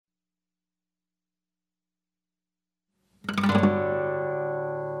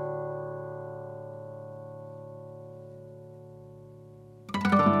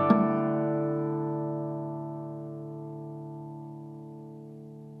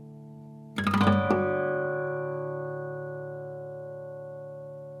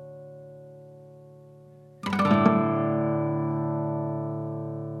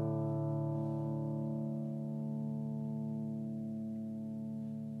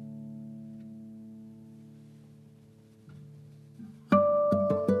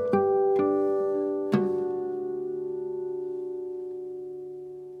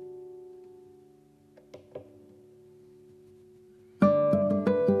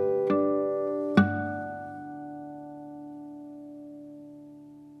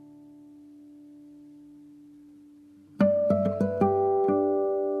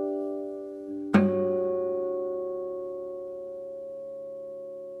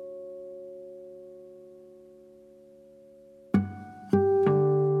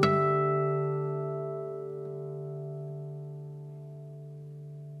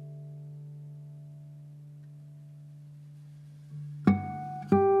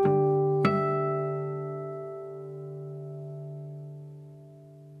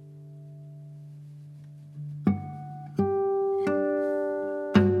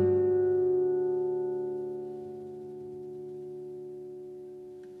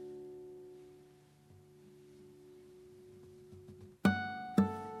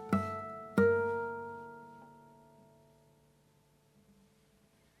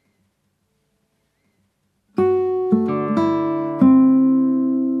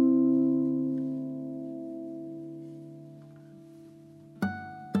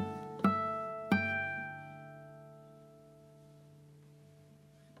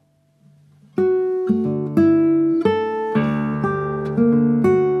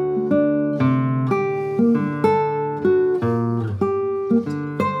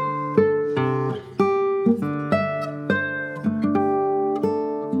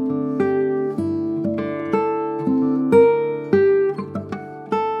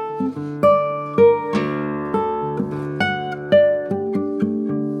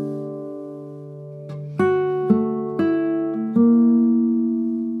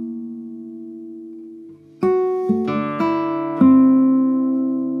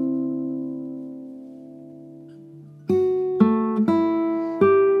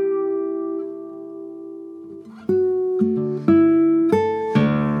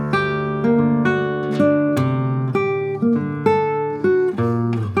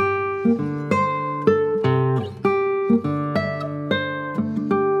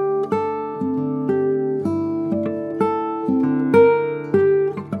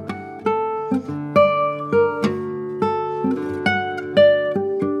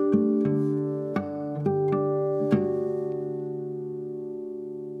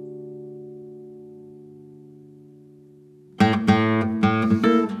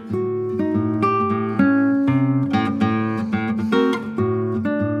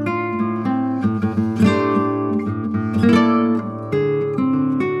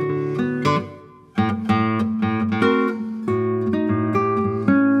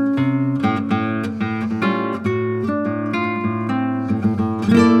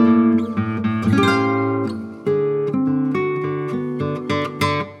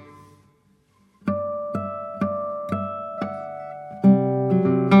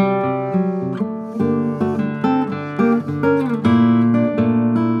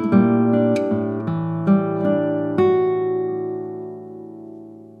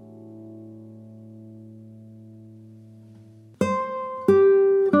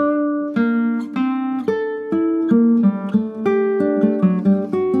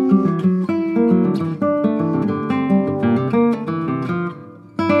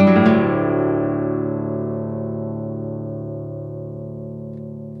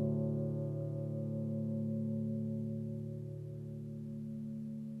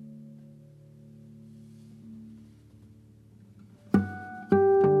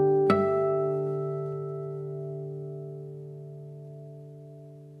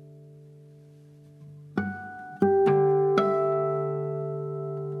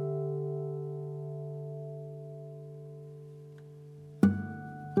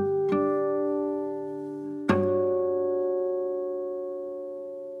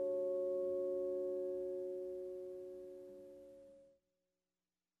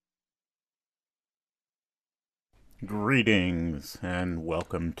Greetings, and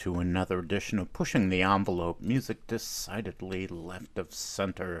welcome to another edition of Pushing the Envelope, music decidedly left of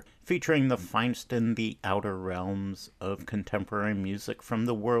center, featuring the finest in the outer realms of contemporary music from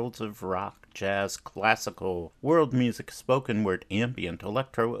the worlds of rock, jazz, classical, world music, spoken word, ambient,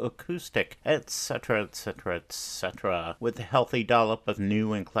 electroacoustic, etc., etc., etc., with a healthy dollop of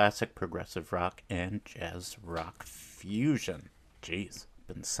new and classic progressive rock and jazz rock fusion. Jeez,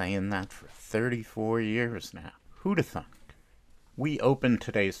 been saying that for 34 years now. Who'd have thunk? We open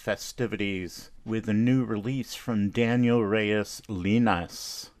today's festivities with a new release from Daniel Reyes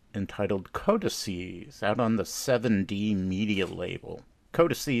Linas entitled Codices, out on the 7D Media label.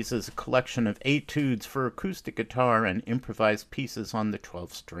 Codices is a collection of etudes for acoustic guitar and improvised pieces on the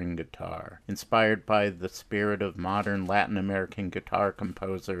 12-string guitar. Inspired by the spirit of modern Latin American guitar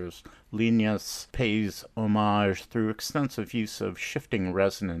composers, Linas pays homage through extensive use of shifting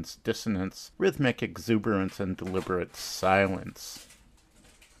resonance, dissonance, rhythmic exuberance, and deliberate silence.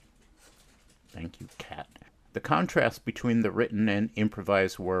 Thank you, Kat. The contrast between the written and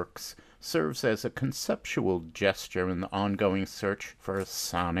improvised works serves as a conceptual gesture in the ongoing search for a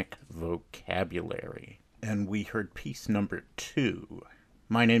sonic vocabulary. And we heard piece number 2.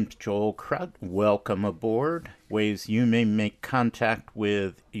 My name's Joel Krut. Welcome aboard. Ways you may make contact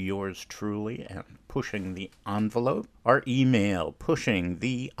with yours truly and Pushing the Envelope. Our email,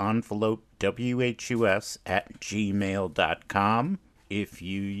 pushingtheenvelopewhus@gmail.com. If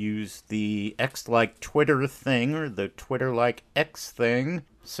you use the X-like Twitter thing or the Twitter-like X thing,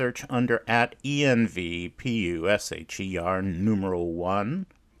 search under @ENVPUSHER numeral 1.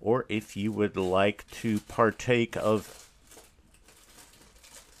 Or if you would like to partake of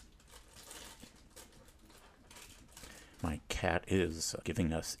my cat is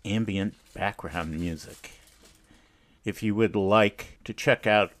giving us ambient background music. If you would like to check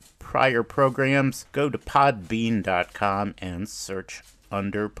out prior programs, go to podbean.com and search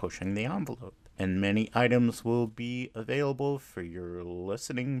under Pushing the Envelope, and many items will be available for your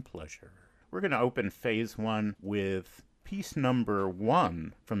listening pleasure. We're going to open Phase 1 with piece number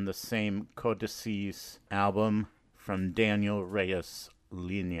 1 from the same Codices album from Daniel Reyes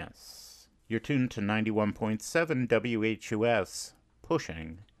Linas. You're tuned to 91.7 WHUS,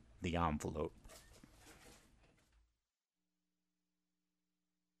 Pushing the Envelope.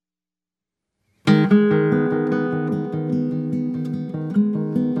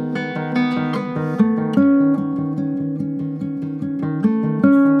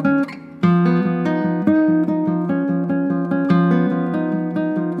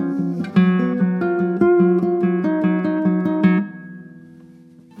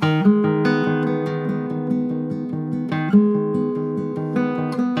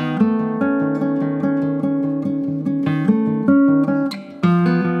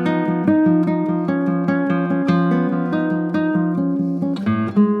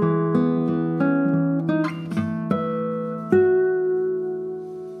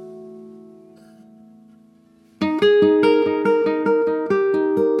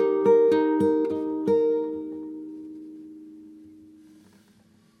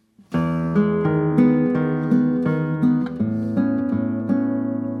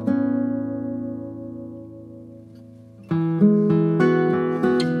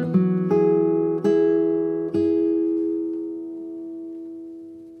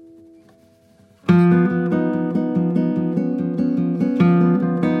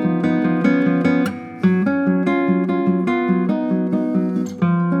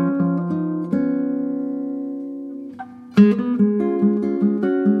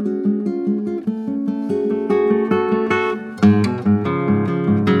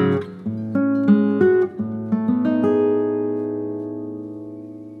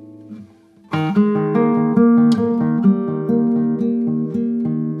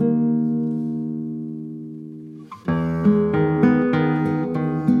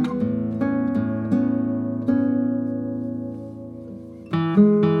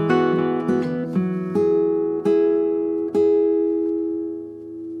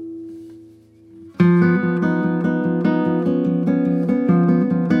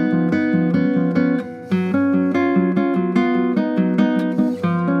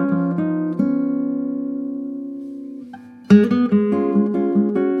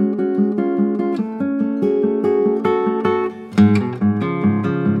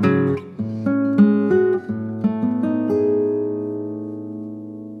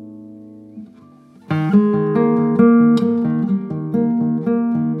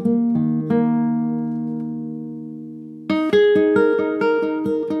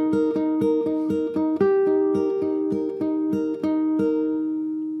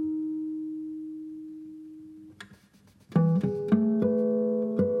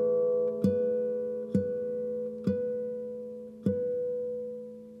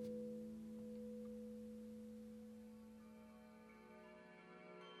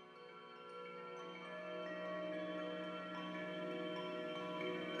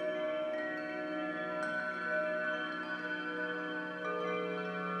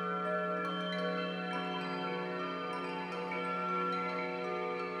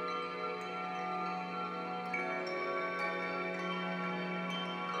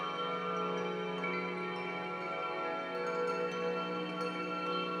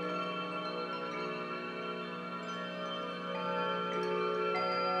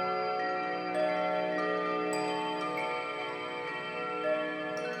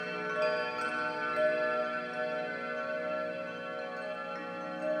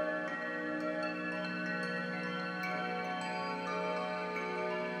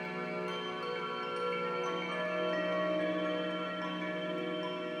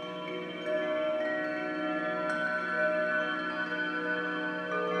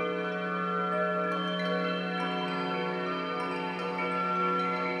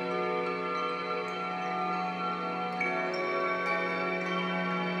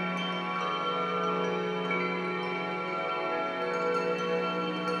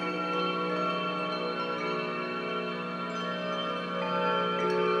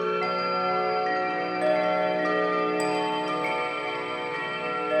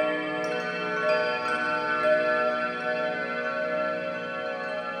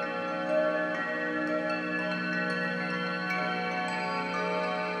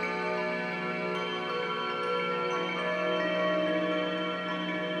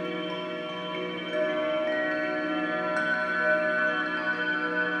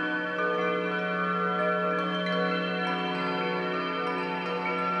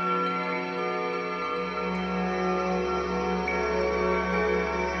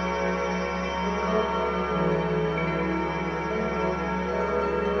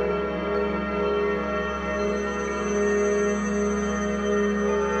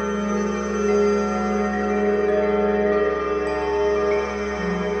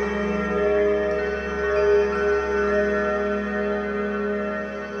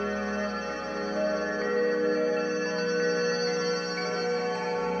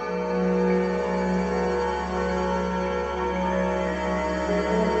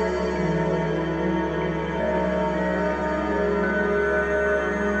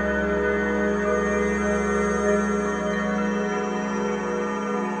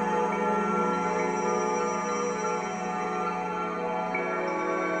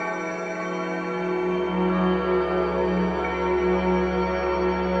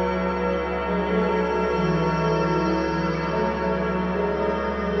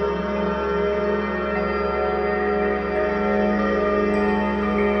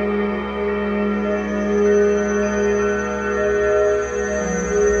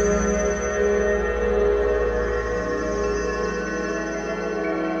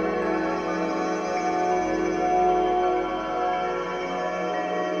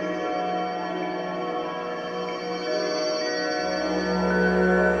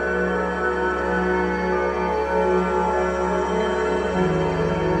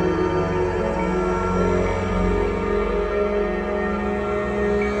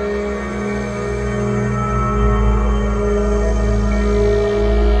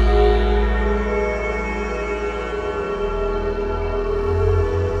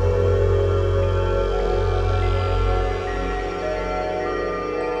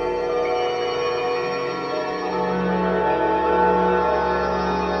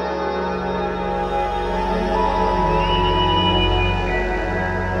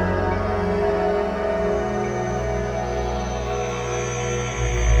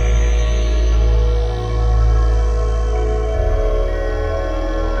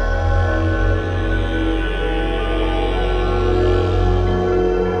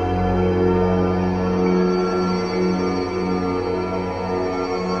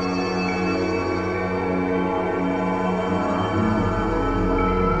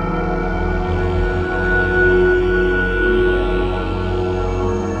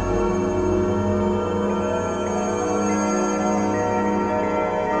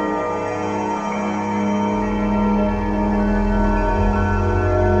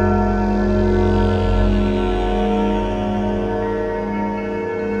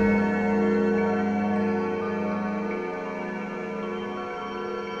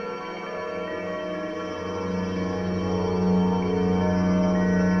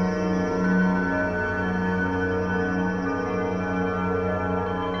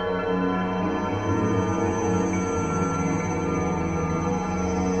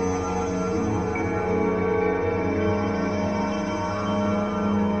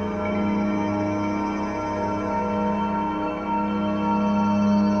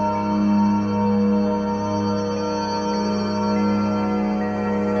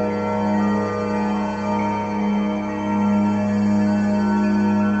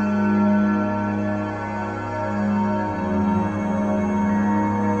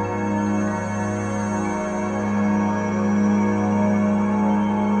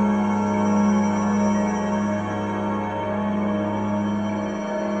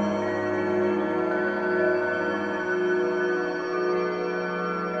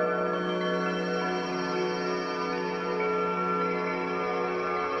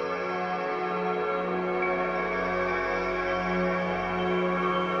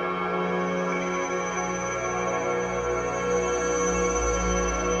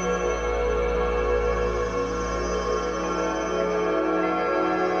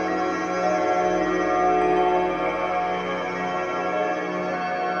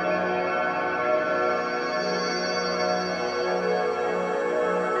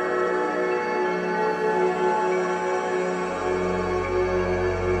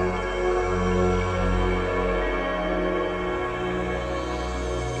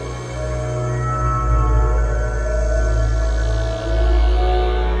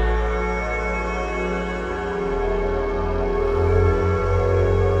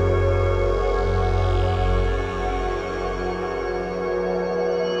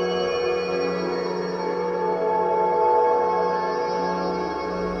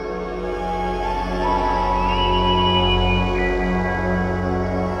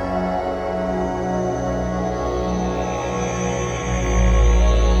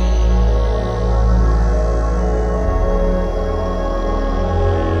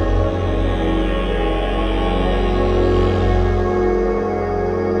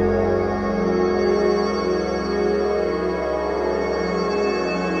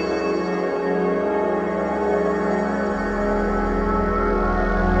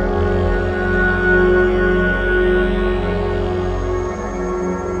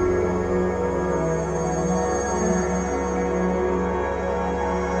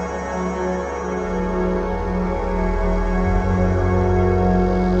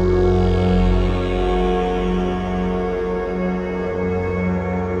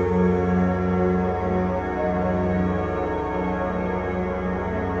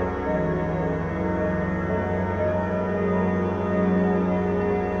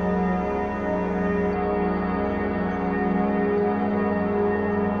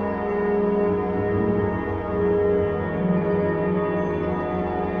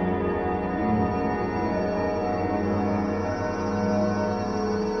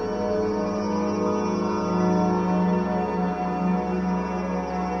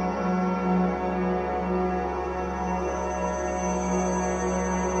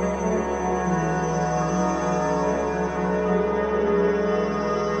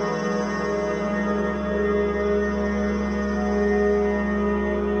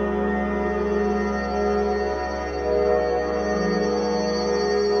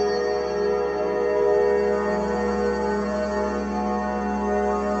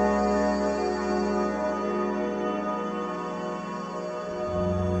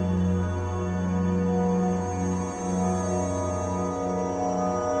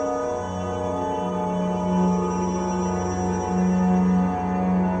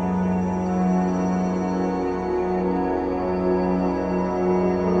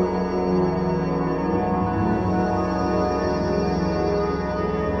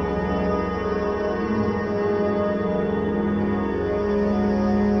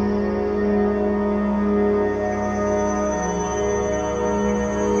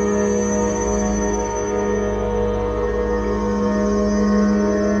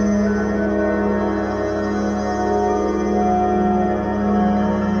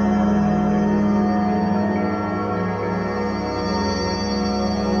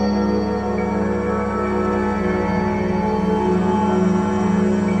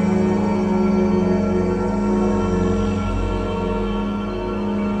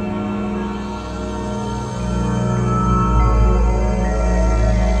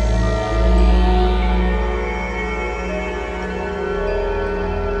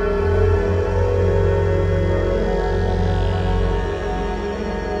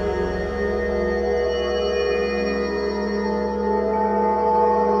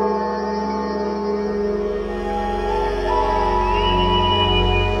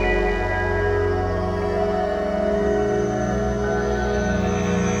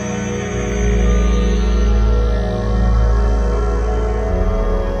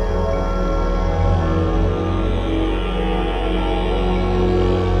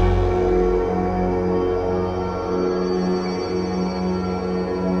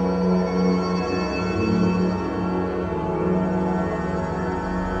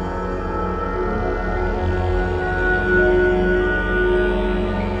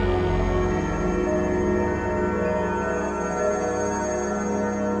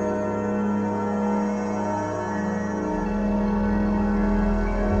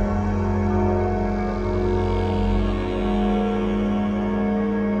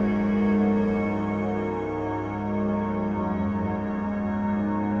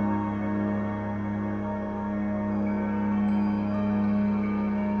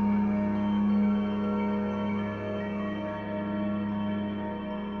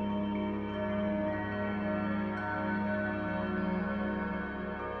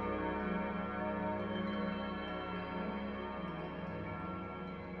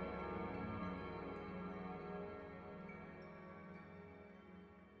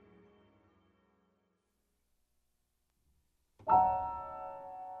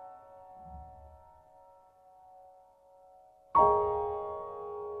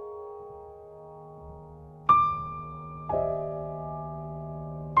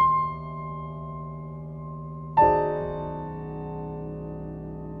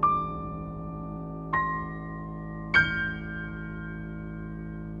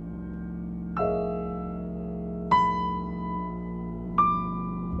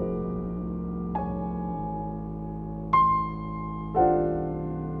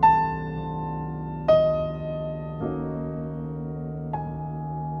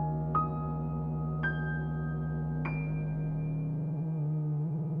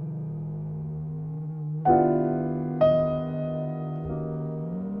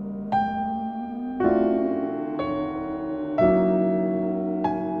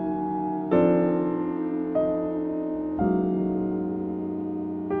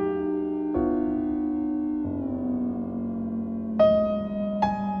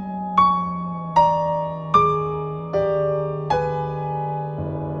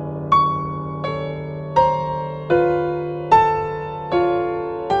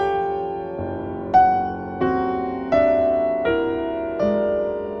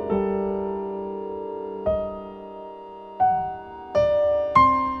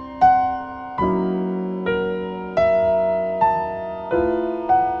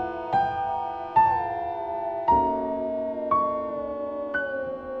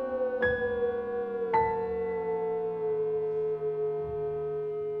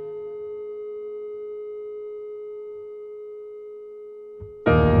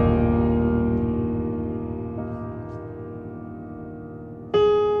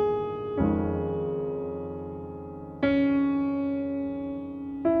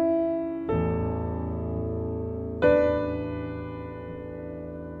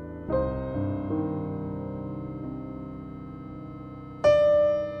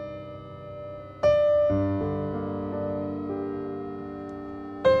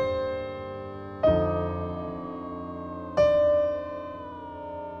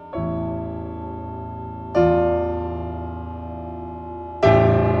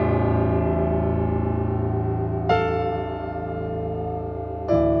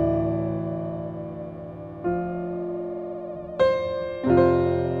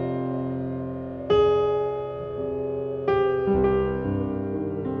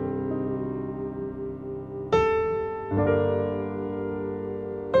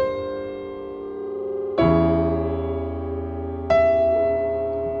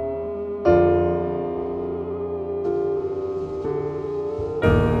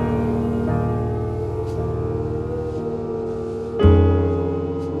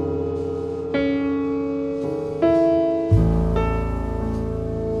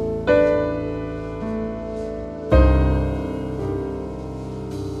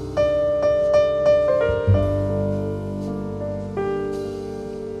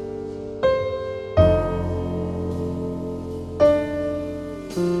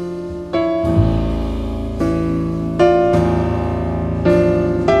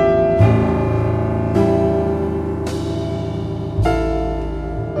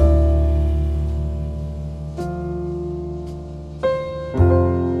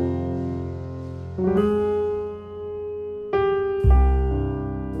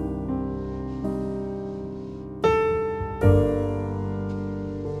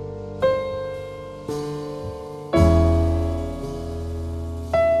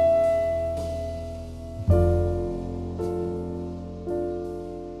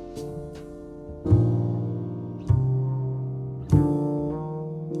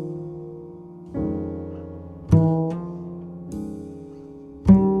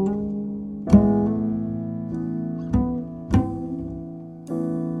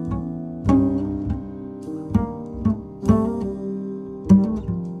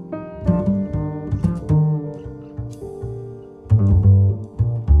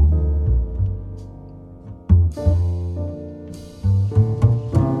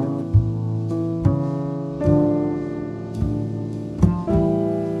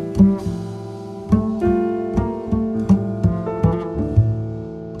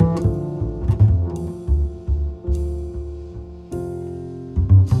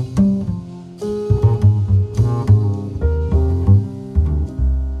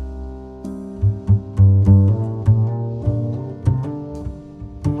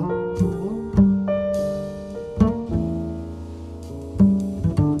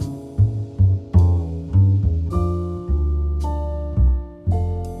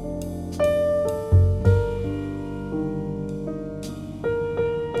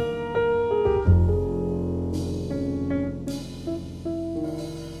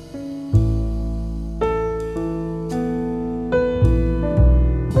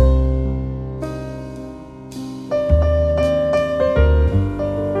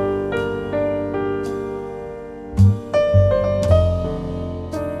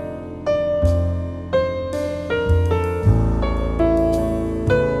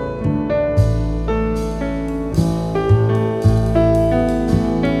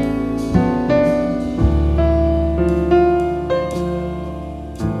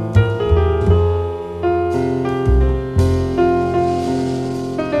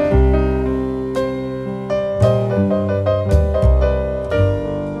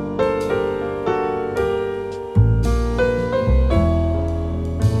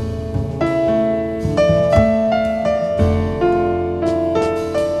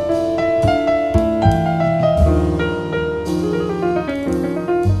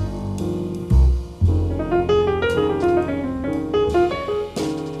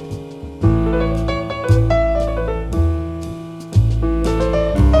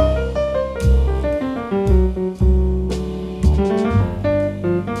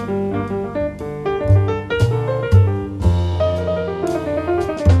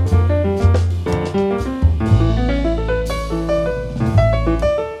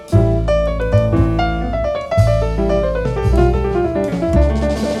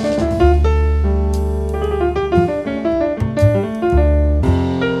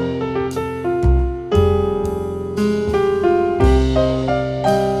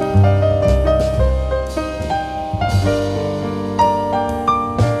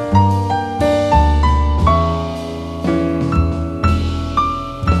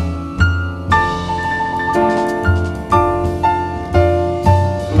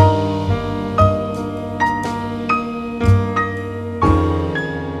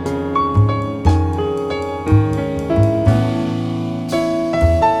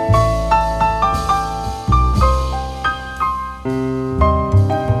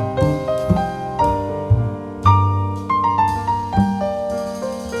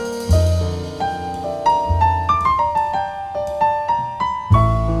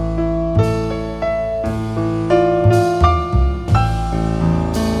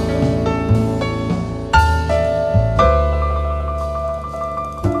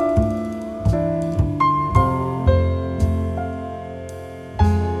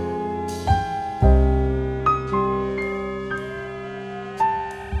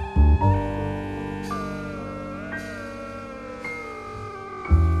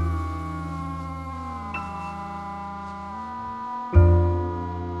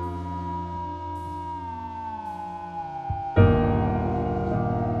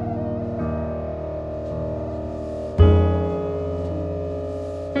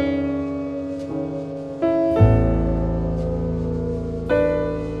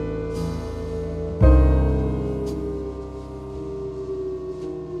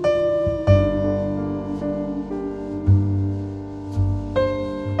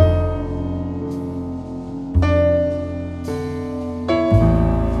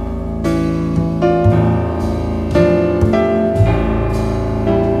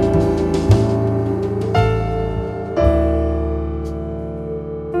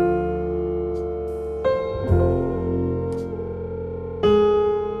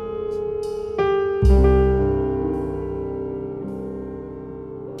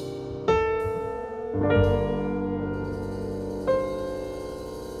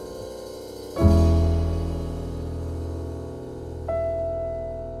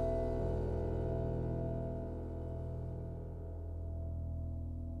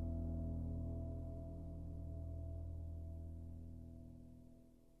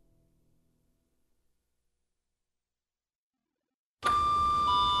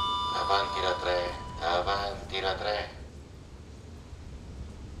 Avanti la 3, avanti la 3.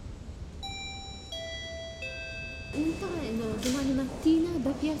 Un treno domani mattina da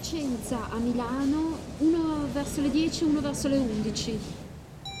Piacenza a Milano, uno verso le 10 e uno verso le 11.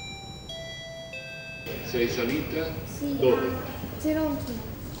 Sei salita? Sì, Dove? Ceronchi.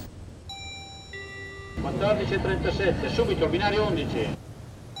 14.37, subito, binario 11.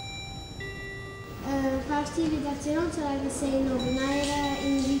 Partire da Ceronchi alle 6:09, ma era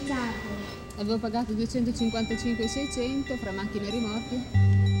in ritardo. Avevo pagato 255,600 fra macchine e rimorchi.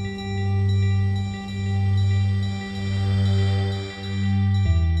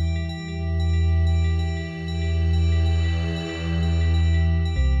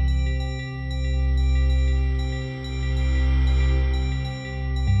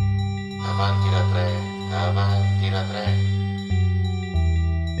 Avanti la 3, avanti la 3.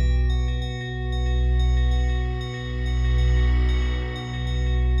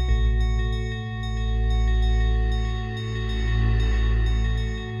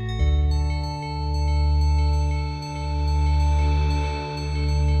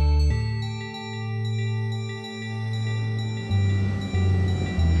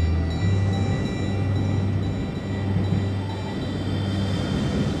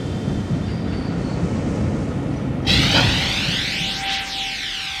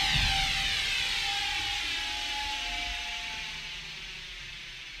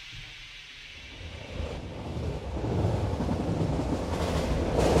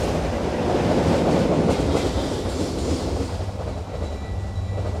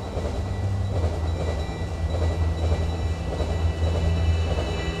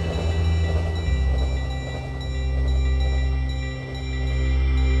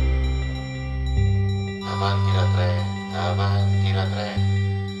 Avanti la 3, avanti la 3.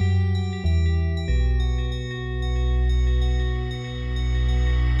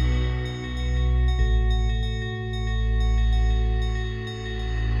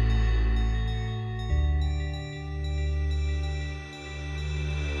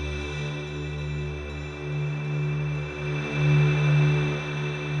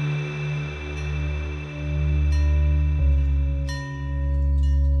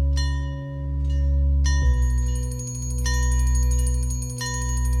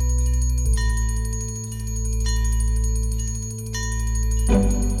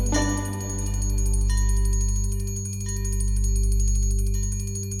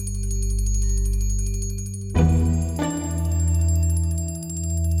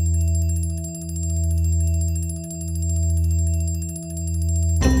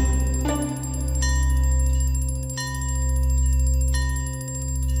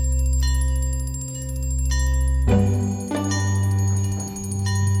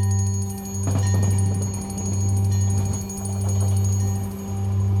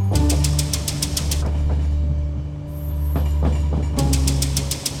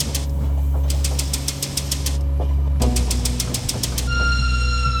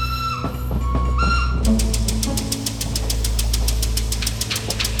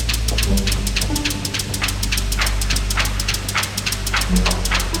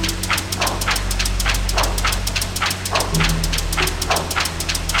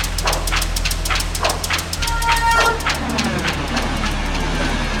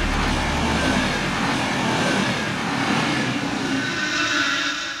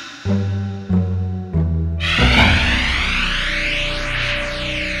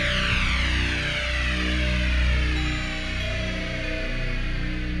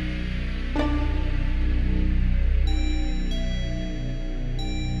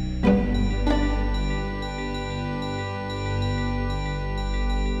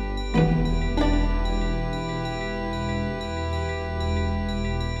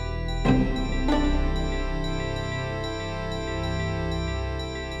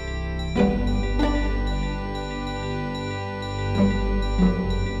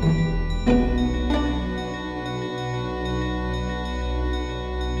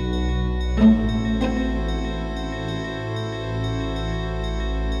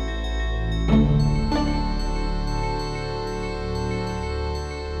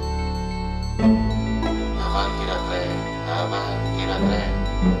 Avanti la 3, avanti la 3.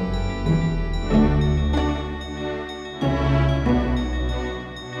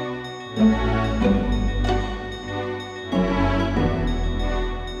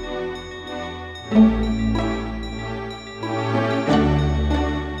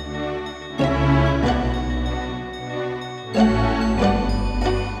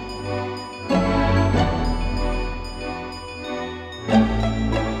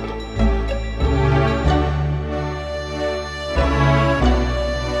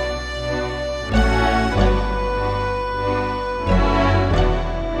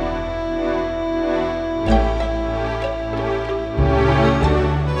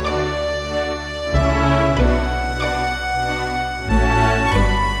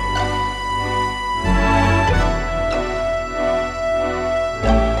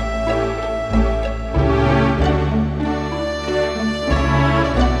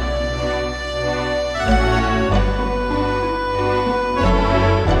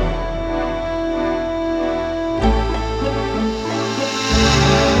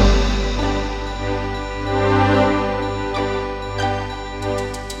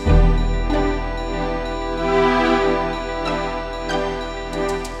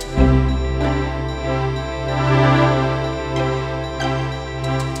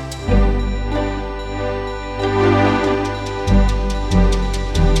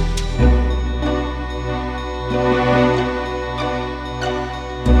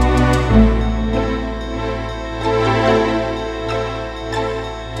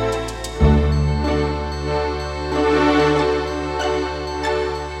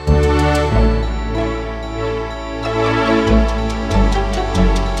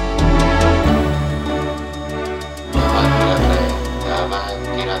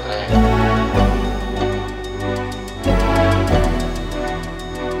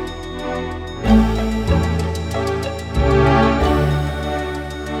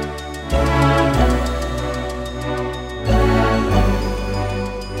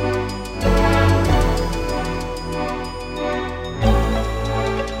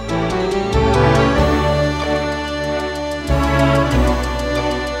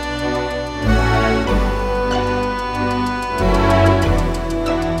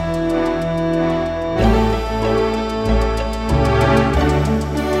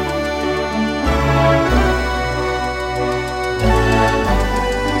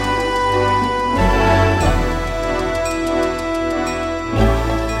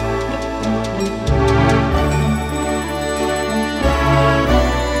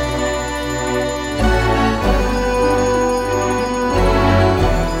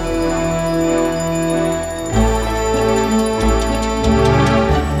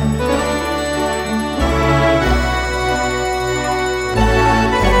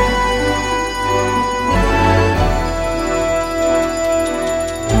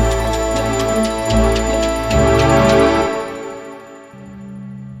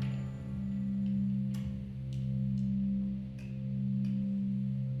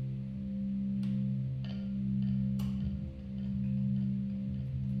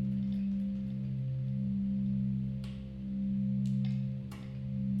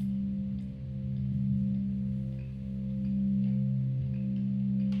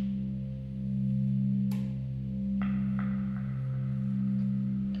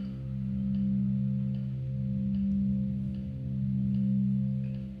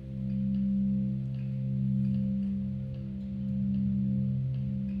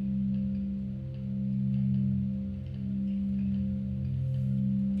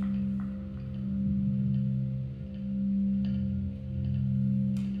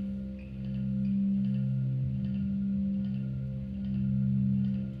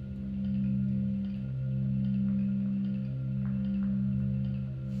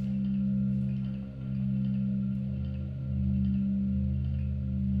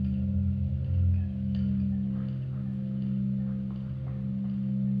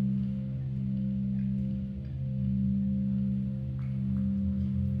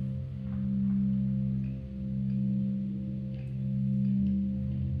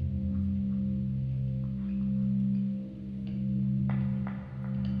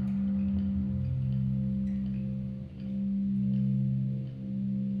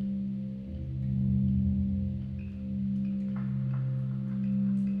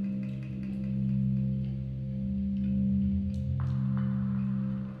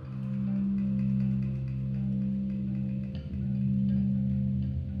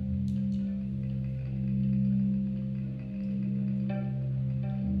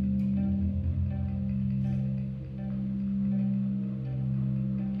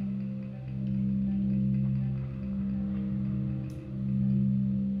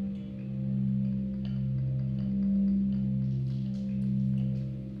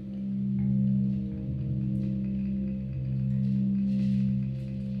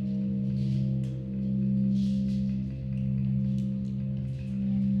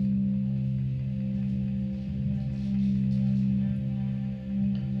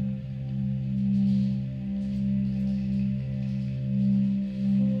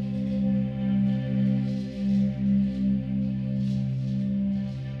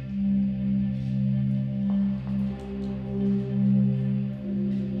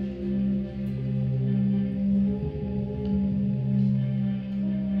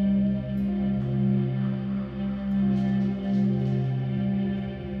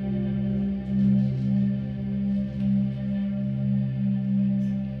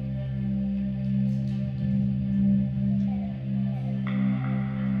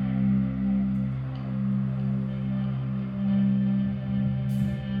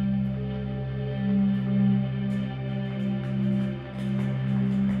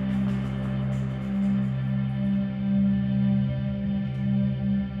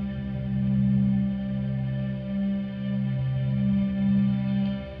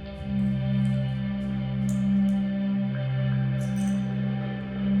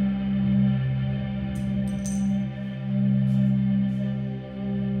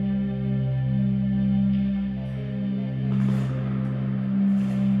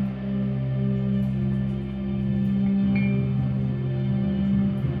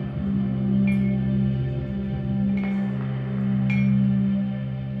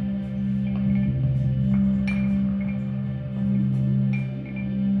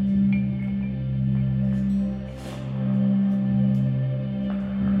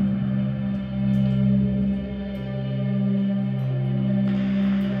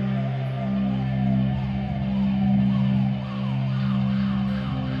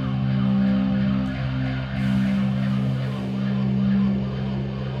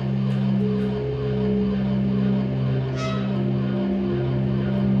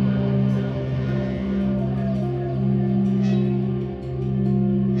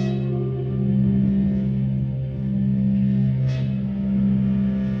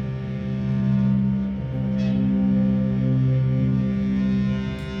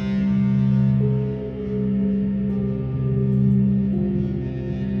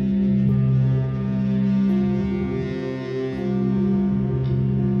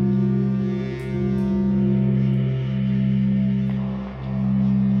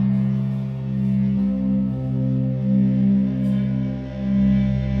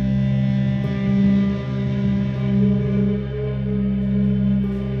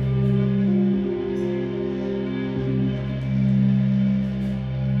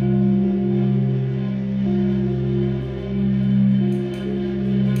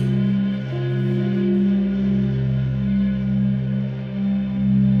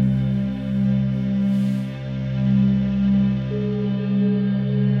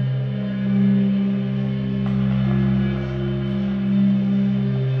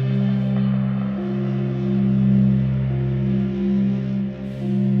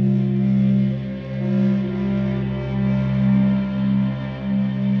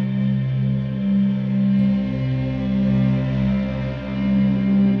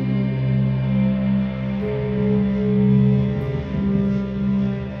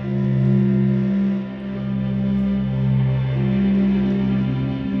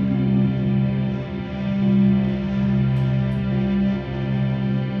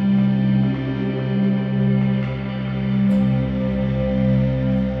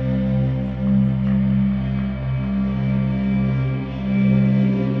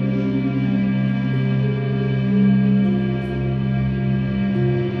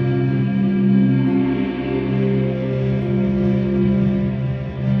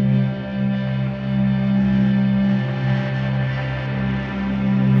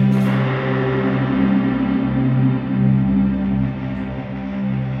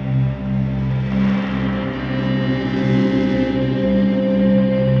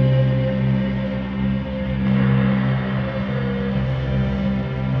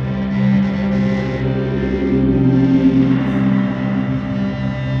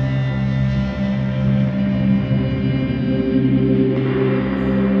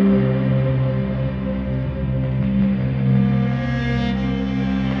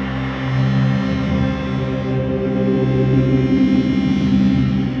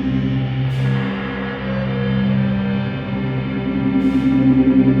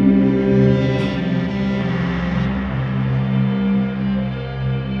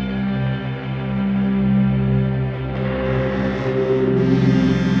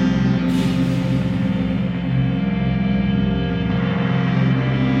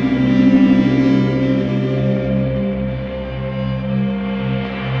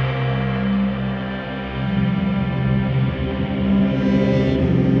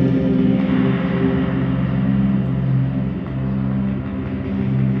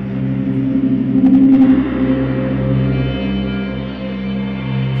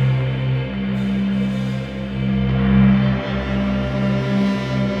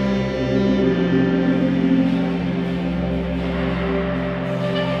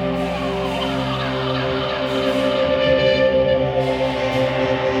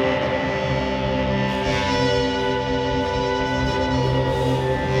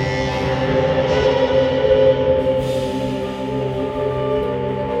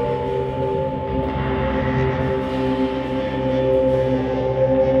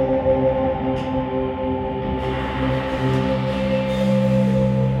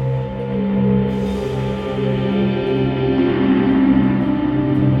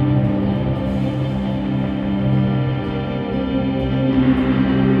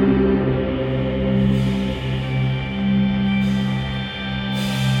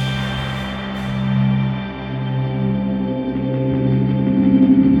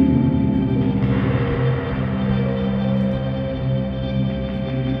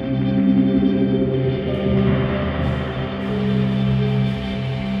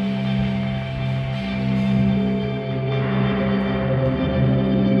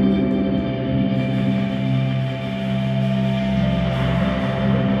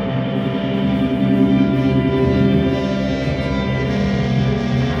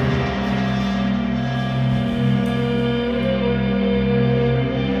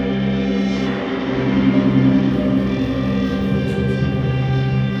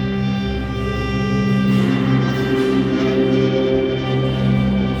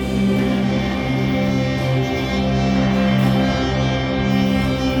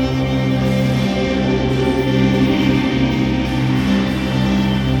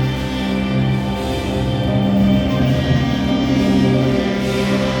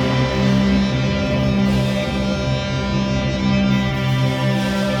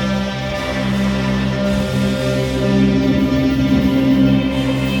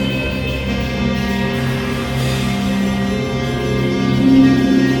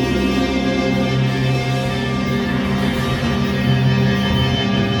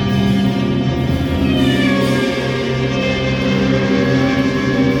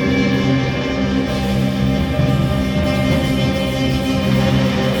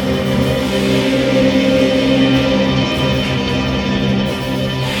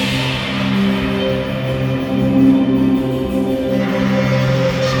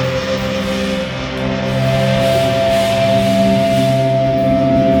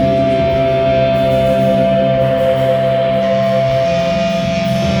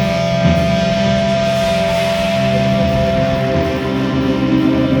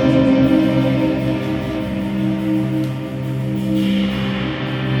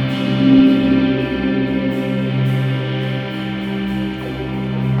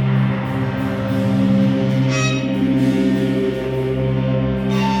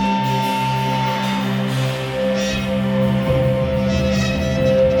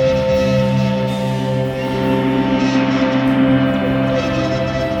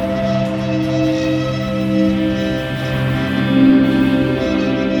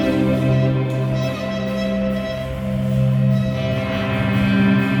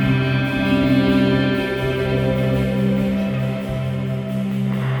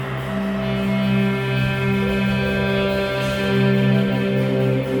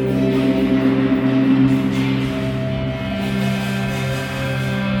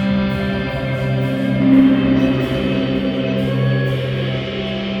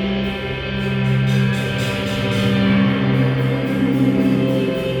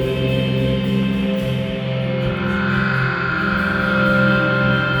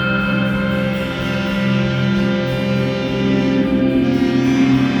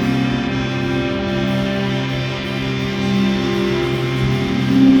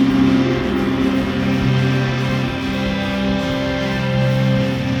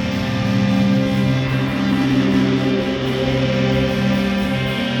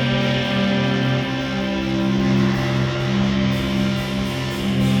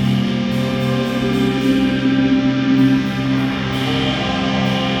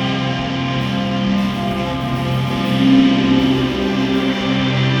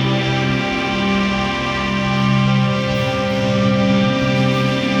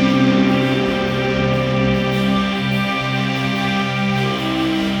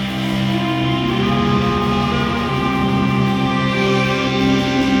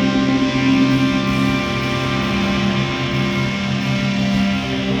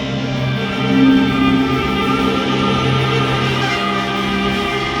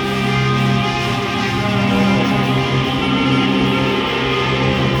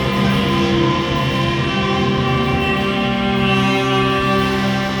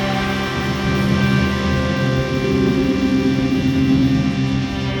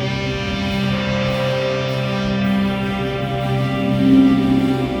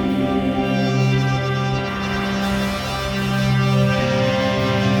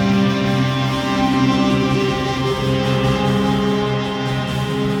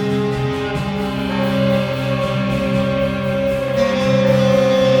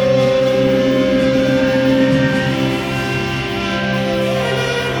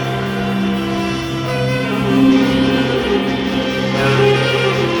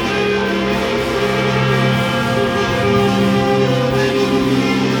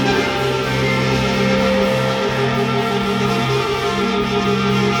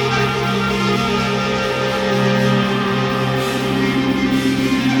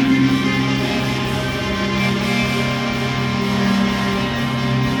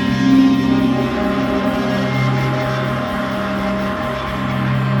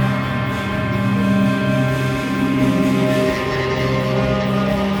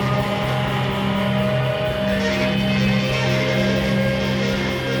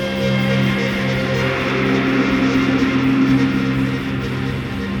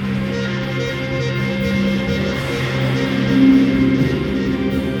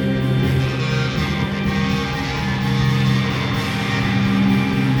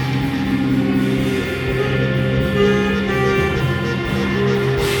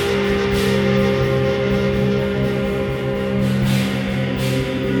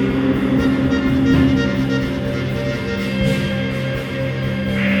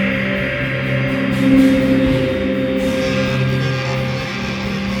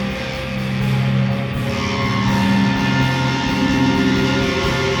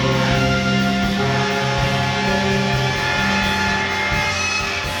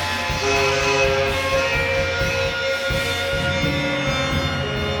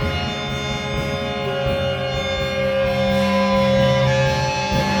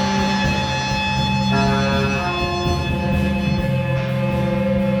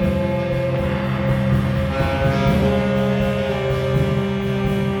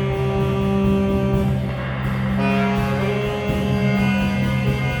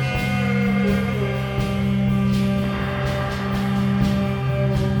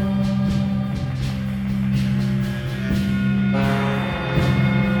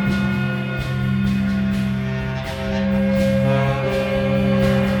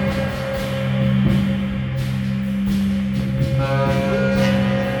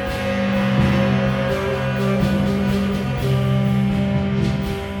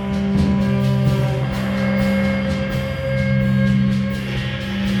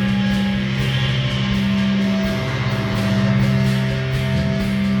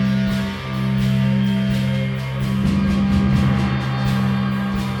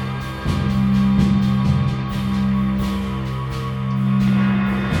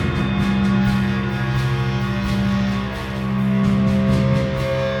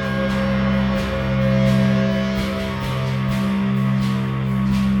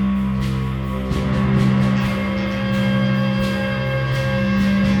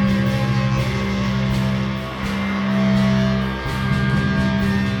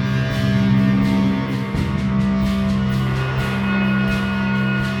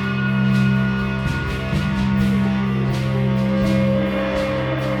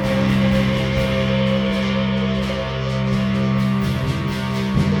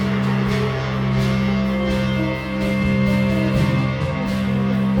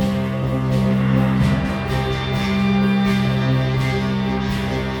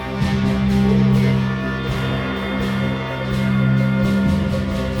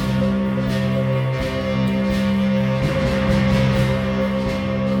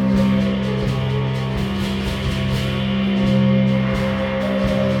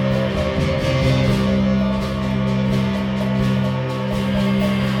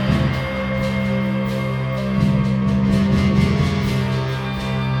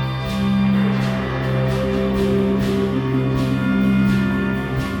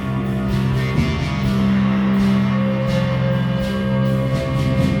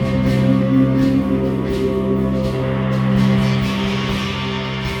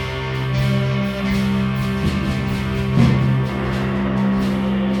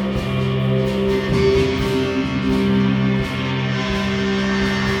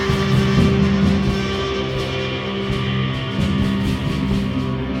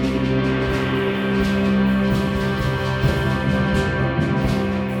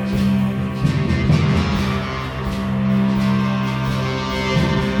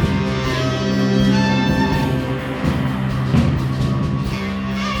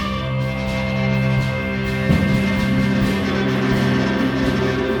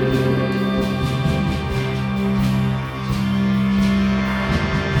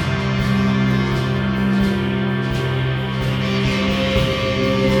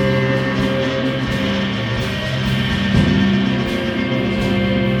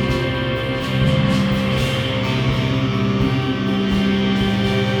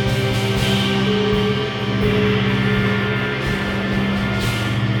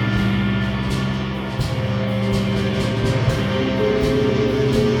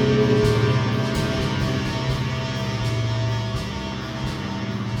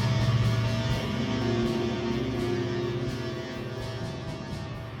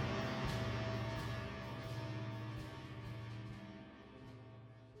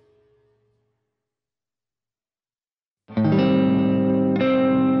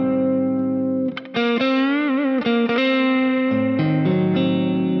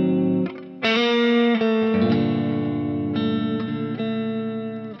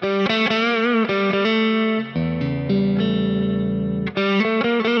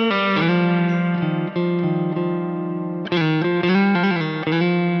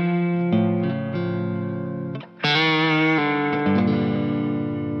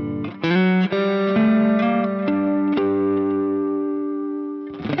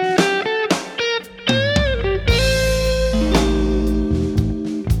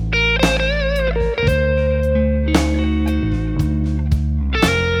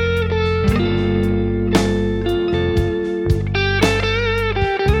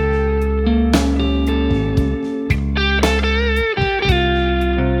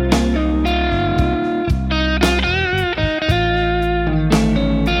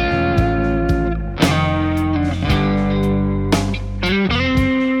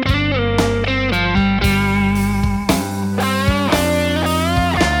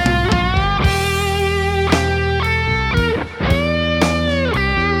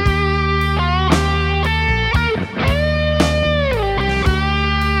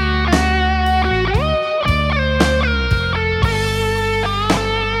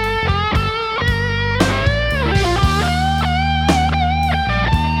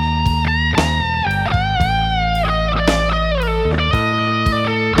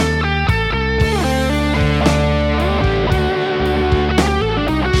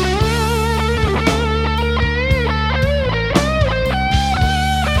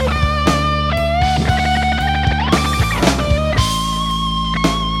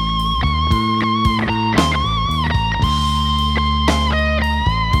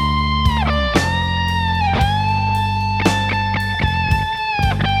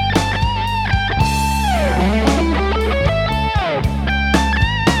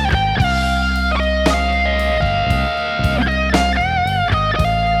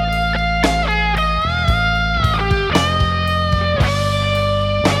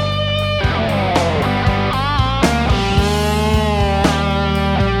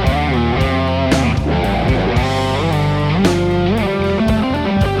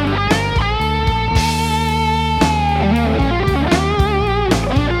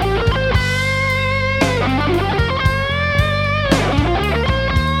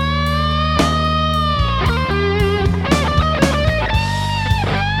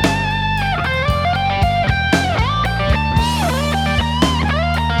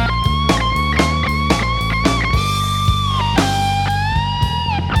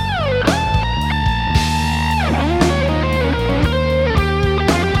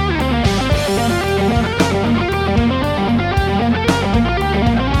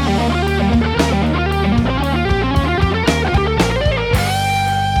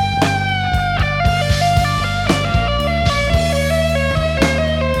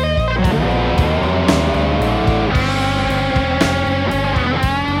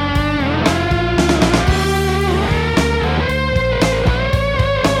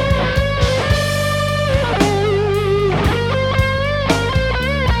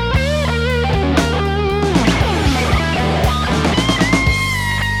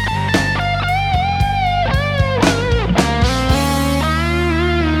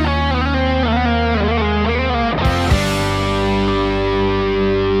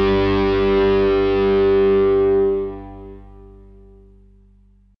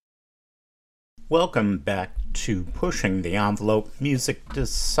 Welcome back to Pushing the Envelope, music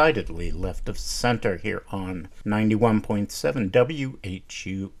decidedly left of center here on 91.7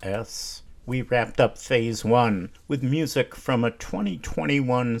 WHUS. We wrapped up Phase 1 with music from a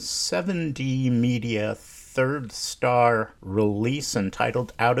 2021 7D Media third star release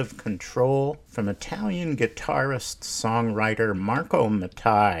entitled Out of Control from Italian guitarist-songwriter Marco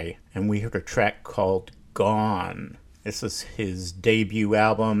Mattai, and we heard a track called Gone. This is his debut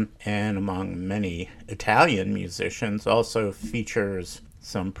album, and among many Italian musicians, also features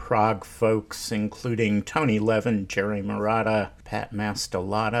some prog folks, including Tony Levin, Jerry Marotta, Pat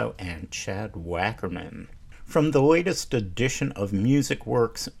Mastelotto, and Chad Wackerman. From the latest edition of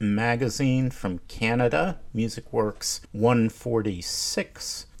MusicWorks magazine from Canada, MusicWorks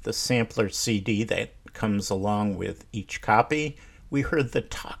 146, the sampler CD that comes along with each copy, we heard the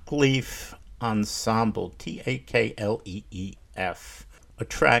Takleef Ensemble, Takleef, a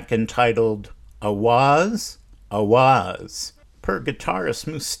track entitled Awaz, Awaz. Per guitarist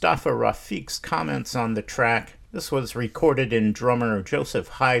Mustafa Rafiq's comments on the track, this was recorded in drummer Joseph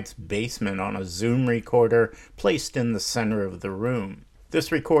Hyde's basement on a Zoom recorder placed in the center of the room.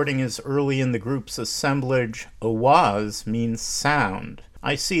 This recording is early in the group's assemblage. Awaz means sound.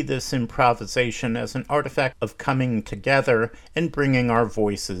 I see this improvisation as an artifact of coming together and bringing our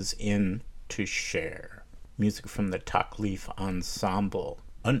voices in to share. Music from the Takleef Ensemble.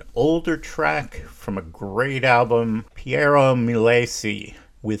 An older track from a great album, Piero Milesi,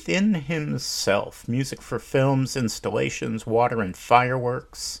 Within Himself, music for films, installations, water and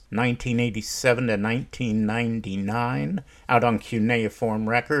fireworks, 1987 to 1999, out on Cuneiform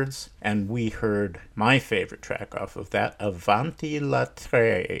Records, and we heard my favorite track off of that, Avanti la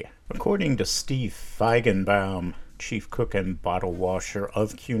Tre. According to Steve Feigenbaum, chief cook and bottle washer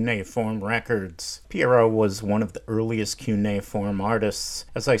of Cuneiform Records, Piero was one of the earliest Cuneiform artists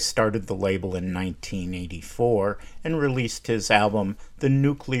as I started the label in 1984 and released his album, The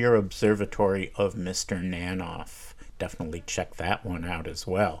Nuclear Observatory of Mr. Nanoff. Definitely check that one out as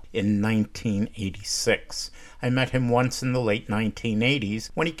well. In 1986, I met him once in the late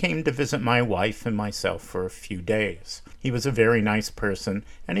 1980s when he came to visit my wife and myself for a few days. He was a very nice person,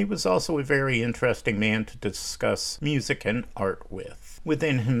 and he was also a very interesting man to discuss music and art with.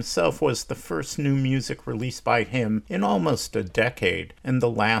 Within Himself was the first new music released by him in almost a decade, and the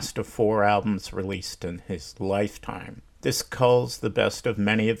last of 4 albums released in his lifetime. This culls the best of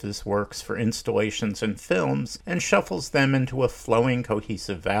many of his works for installations and films and shuffles them into a flowing,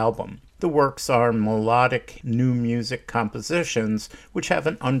 cohesive album. The works are melodic, new music compositions which have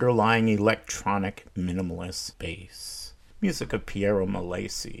an underlying electronic minimalist bass. Music of Piero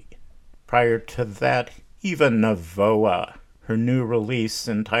Milesi. Prior to that, Eva Novoa. Her new release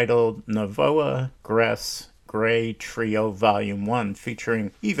entitled Novoa Gress Gray Trio Volume 1,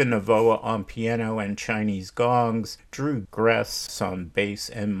 featuring Eva Novoa on piano and Chinese gongs, Drew Gress on bass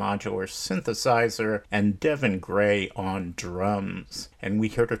and modular synthesizer, and Devin Gray on drums. And we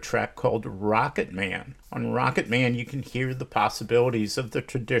heard a track called Rocket Man. On Rocket Man, you can hear the possibilities of the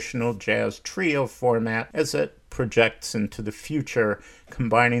traditional jazz trio format as it projects into the future,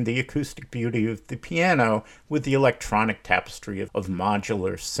 combining the acoustic beauty of the piano with the electronic tapestry of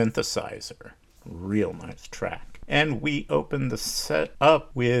modular synthesizer. Real nice track. And we open the set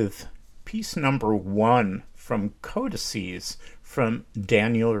up with piece number 1 from Codices from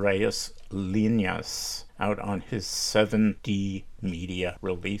Daniel Reyes Linas, out on his 7D Media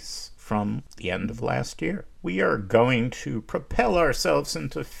release from the end of last year. We are going to propel ourselves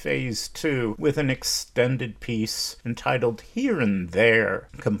into Phase 2 with an extended piece entitled Here and There,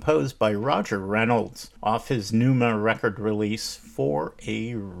 composed by Roger Reynolds off his Numa record release For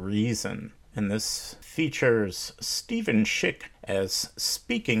a Reason. And this features Stephen Schick as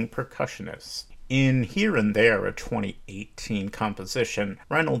speaking percussionist. In Here and There, a 2018 composition,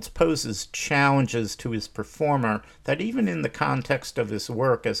 Reynolds poses challenges to his performer that even in the context of his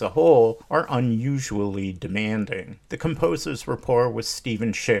work as a whole are unusually demanding. The composer's rapport with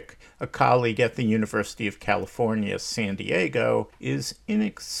Stephen Schick, a colleague at the University of California, San Diego, is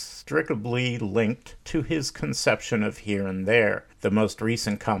inextricably linked to his conception of Here and There, the most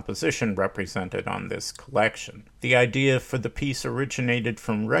recent composition represented on this collection. The idea for the piece originated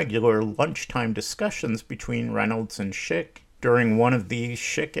from regular lunchtime discussions between Reynolds and Schick. During one of these,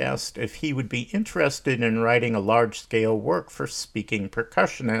 Schick asked if he would be interested in writing a large-scale work for speaking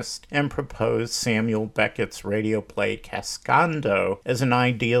percussionist and proposed Samuel Beckett's radio play Cascando as an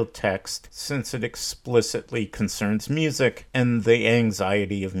ideal text since it explicitly concerns music and the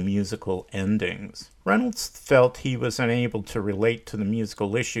anxiety of musical endings. Reynolds felt he was unable to relate to the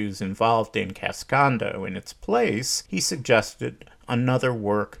musical issues involved in Cascando. In its place, he suggested another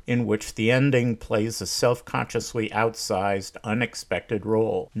work in which the ending plays a self-consciously outsized, unexpected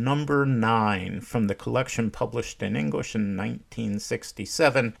role. Number 9, from the collection published in English in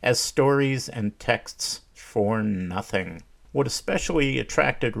 1967 as Stories and Texts for Nothing. What especially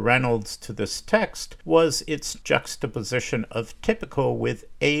attracted Reynolds to this text was its juxtaposition of typical with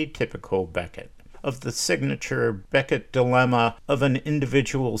atypical Beckett, of the signature Beckett dilemma of an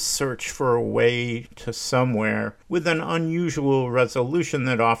individual's search for a way to somewhere, with an unusual resolution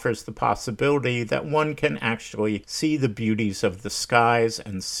that offers the possibility that one can actually see the beauties of the skies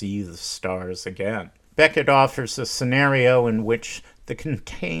and see the stars again. Beckett offers a scenario in which the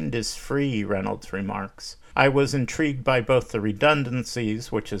contained is free, Reynolds remarks. I was intrigued by both the redundancies,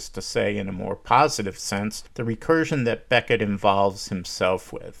 which is to say, in a more positive sense, the recursion that Beckett involves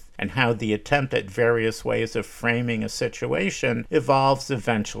himself with, and how the attempt at various ways of framing a situation evolves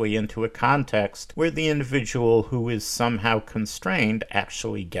eventually into a context where the individual who is somehow constrained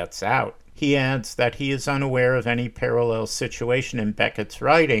actually gets out. He adds that he is unaware of any parallel situation in Beckett's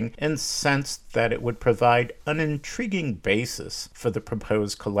writing and sensed that it would provide an intriguing basis for the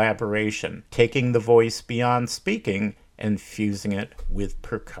proposed collaboration, taking the voice beyond speaking and fusing it with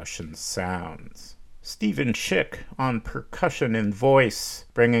percussion sounds. Stephen Schick on percussion and voice,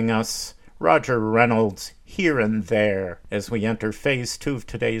 bringing us Roger Reynolds' Here and There as we enter Phase 2 of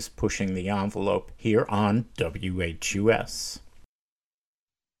today's Pushing the Envelope here on WHUS.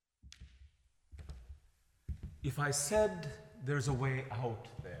 If I said there's a way out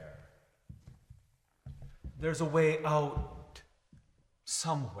there, there's a way out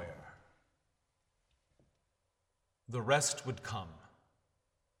somewhere, the rest would come.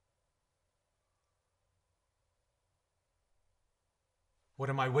 What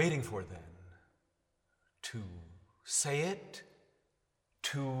am I waiting for then? To say it?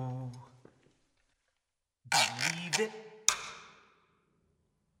 To believe it?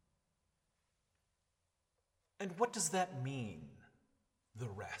 And what does that mean, the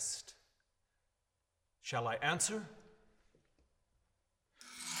rest? Shall I answer?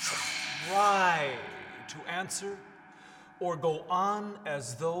 Try to answer, or go on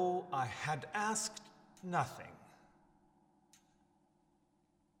as though I had asked nothing?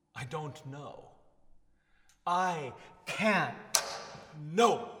 I don't know. I can't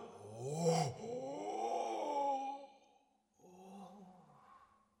know.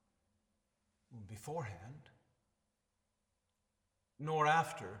 Beforehand, nor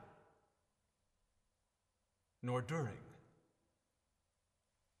after, nor during.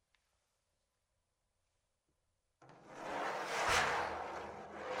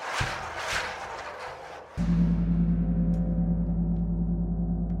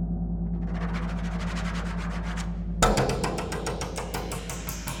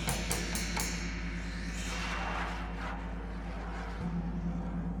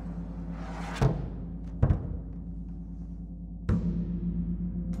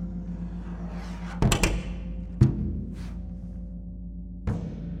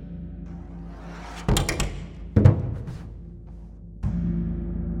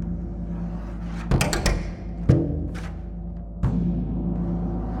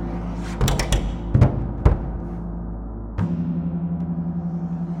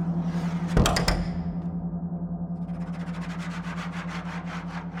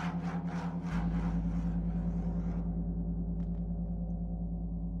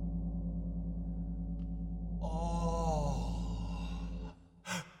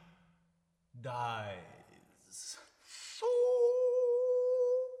 Dies so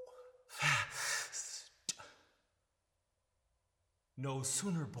fast. No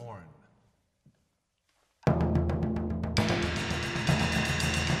sooner born.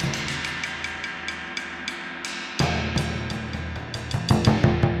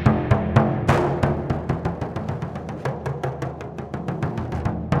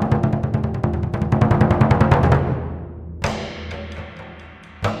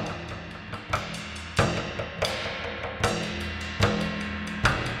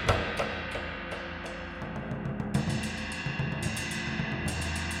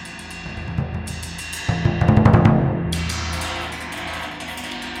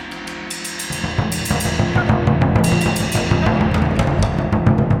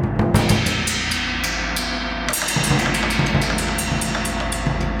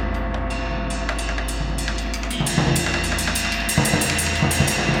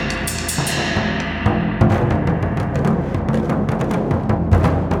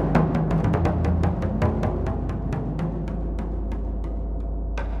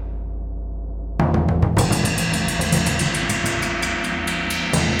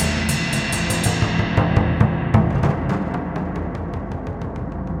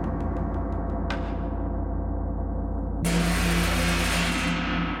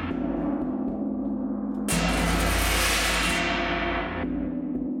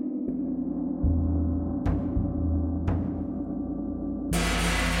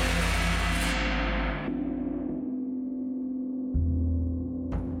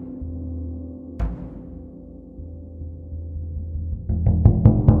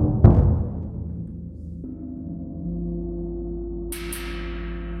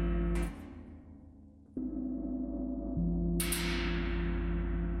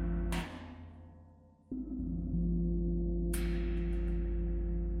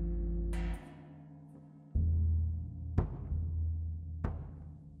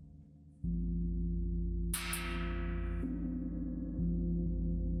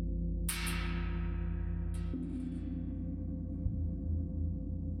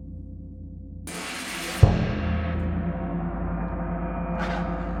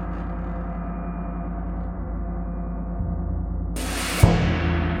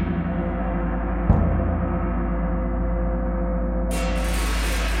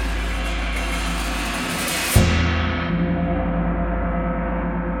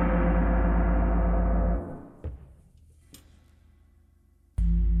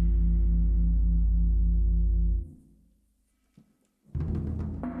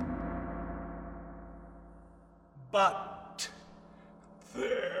 But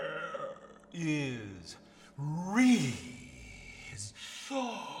there is reasoning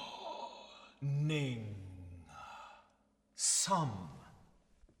somewhere.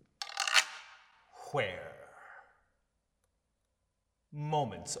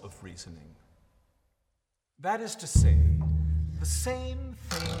 Moments of reasoning. That is to say, the same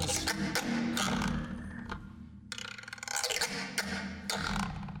things.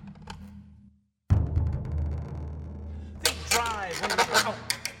 They drive one another out.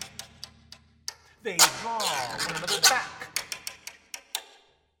 They draw one another back.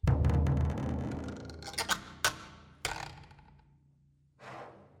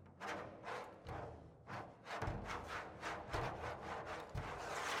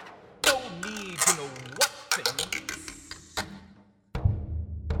 No need to know what things.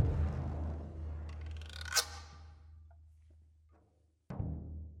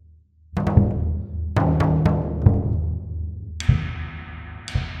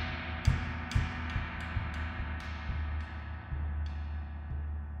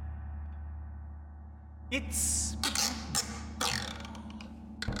 It's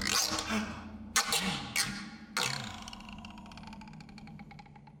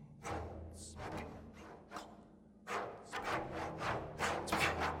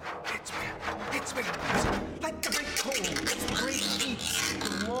like the big cold, the great heat,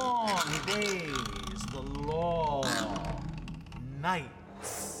 the long days, the long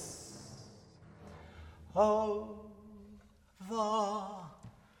nights of the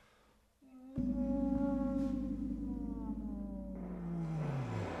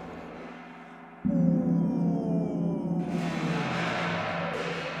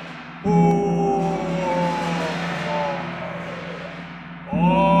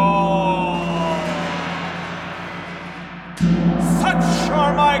Such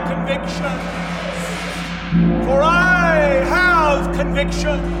are my convictions, for I have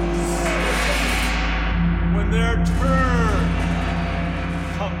convictions. When their turn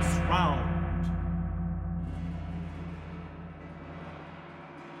comes round,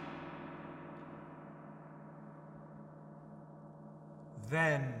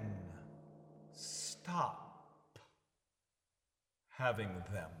 then stop having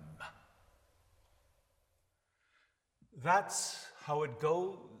them. That's how it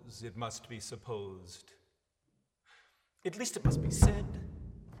goes, it must be supposed. At least it must be said,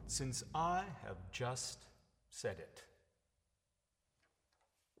 since I have just said it.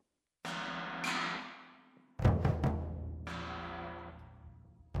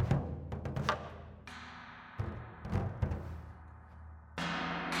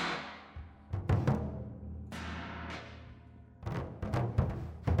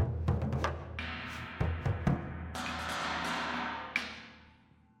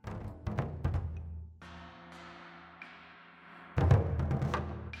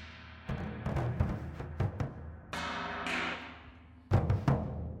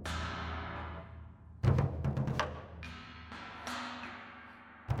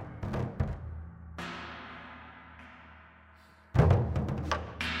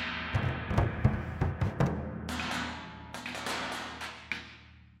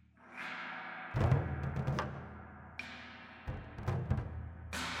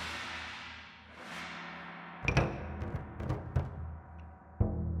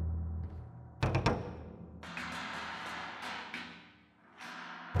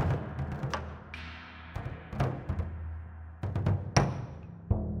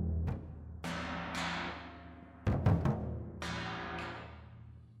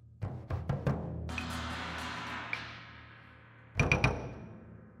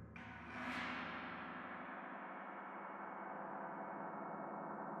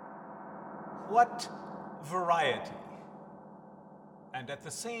 What variety, and at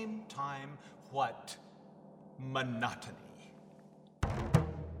the same time, what monotony.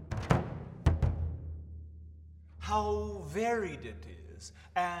 How varied it is,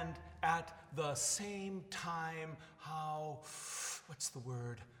 and at the same time, how, what's the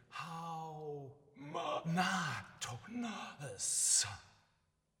word? How monotonous.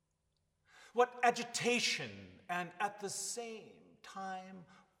 What agitation, and at the same time,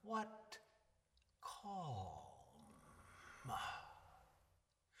 what calm.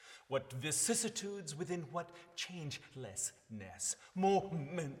 What vicissitudes within what changelessness.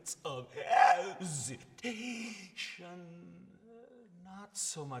 Moments of hesitation. Not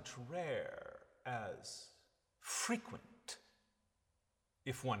so much rare as frequent,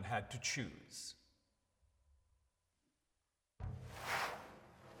 if one had to choose.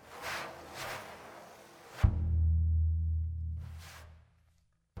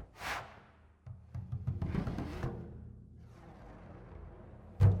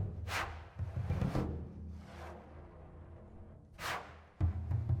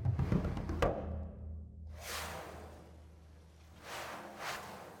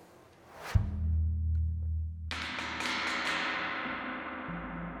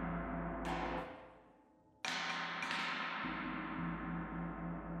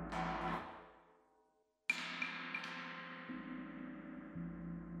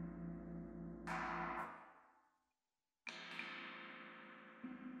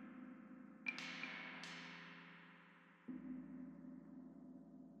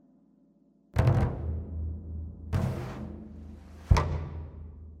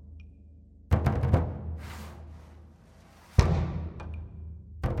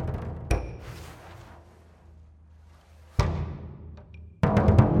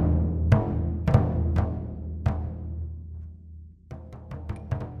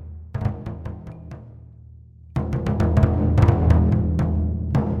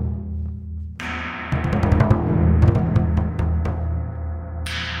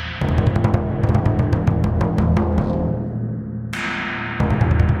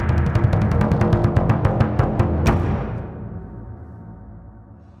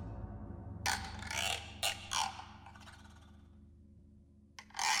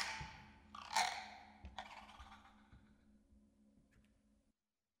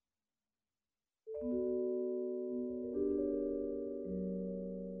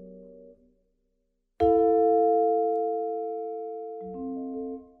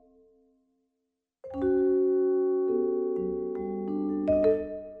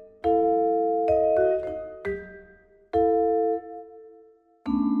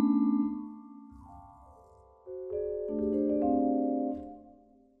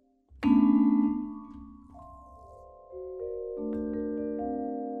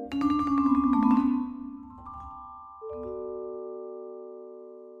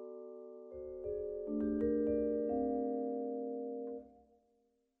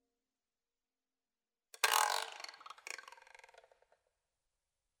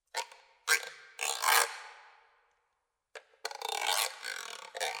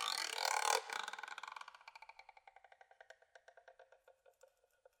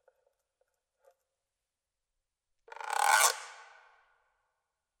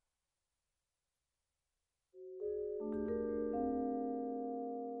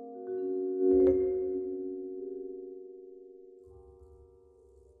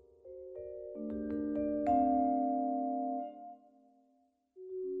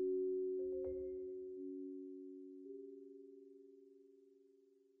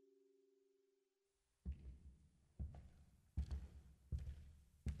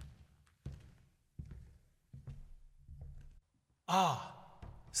 Ah,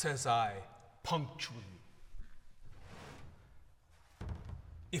 says I, punctually.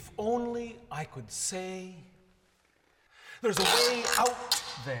 If only I could say, there's a way out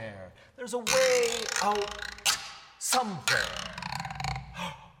there. There's a way out somewhere.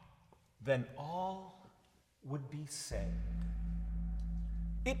 Then all would be said.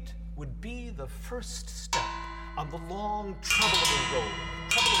 It would be the first step on the long, troublable road.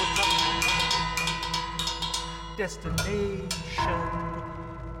 Destination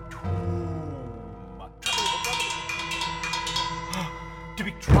to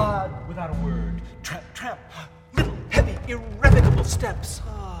be trod without a word. Tramp, tramp, little, heavy, irrevocable steps.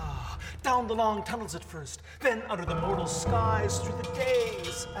 Down the long tunnels at first, then under the mortal skies through the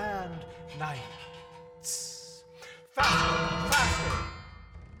days and nights. Faster, faster.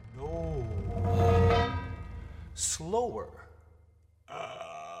 No. Slower.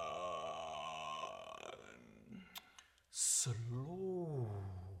 Slower.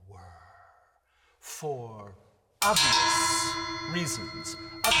 For obvious reasons.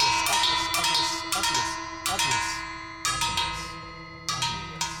 Obvious.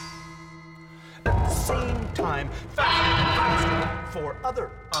 At the same time, faster, for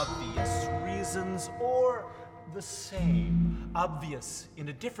other obvious reasons, or the same. Obvious in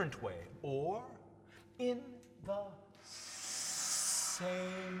a different way, or in the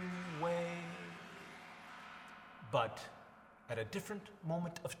same way, but at a different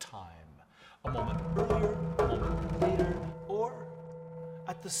moment of time. A moment earlier, a moment later, or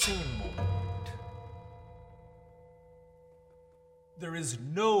at the same moment. There is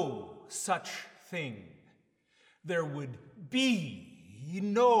no such thing. There would be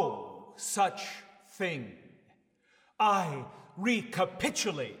no such thing. I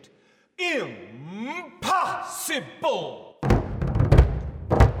recapitulate. Impossible!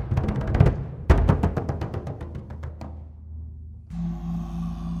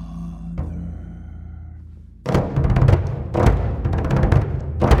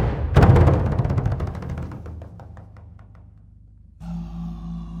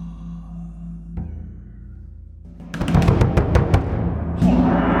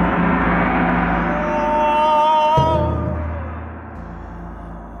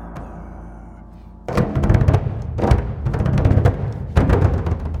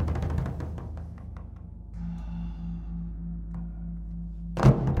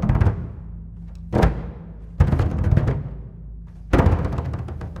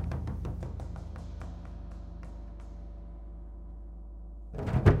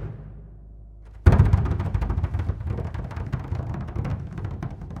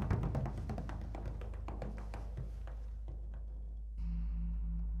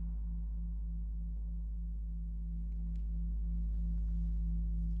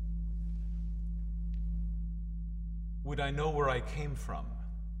 Would I know where I came from?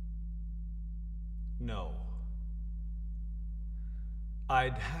 No.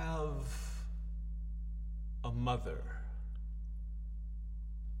 I'd have a mother.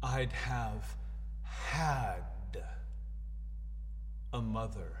 I'd have had a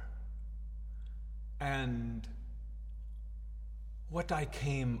mother. And what I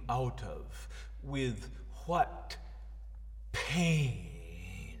came out of, with what pain.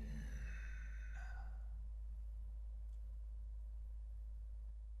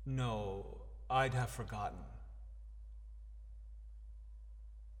 No, I'd have forgotten.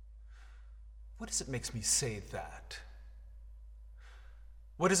 What is it makes me say that?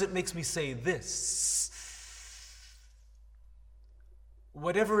 What is it makes me say this?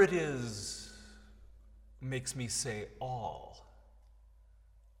 Whatever it is makes me say all.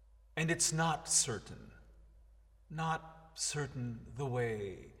 And it's not certain the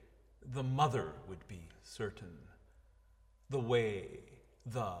way the mother would be certain, the way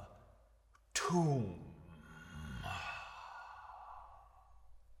the tomb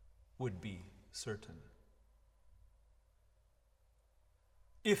would be certain.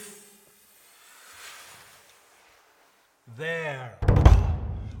 If there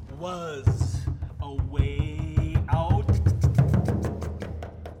was a way out,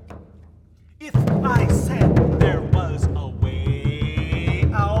 if I said there was a way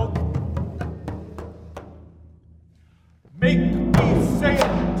out, make me say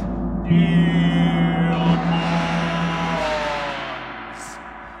it, dear ones.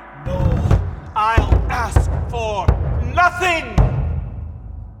 No, I'll ask for nothing.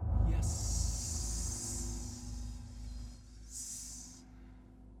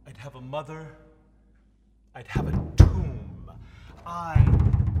 I'd have a mother, I'd have a tomb. I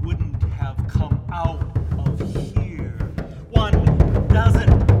wouldn't have come out of here. One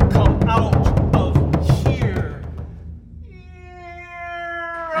doesn't come out of here.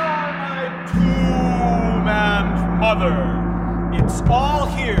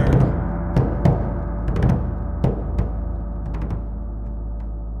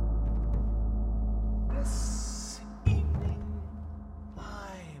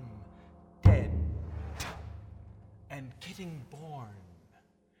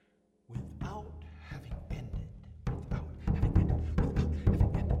 without having ended, without having ended, without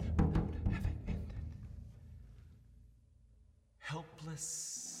having ended, without having ended.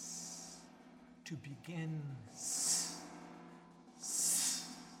 Helpless to begin.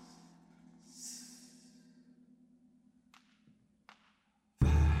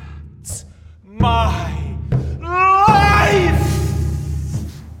 That's my life!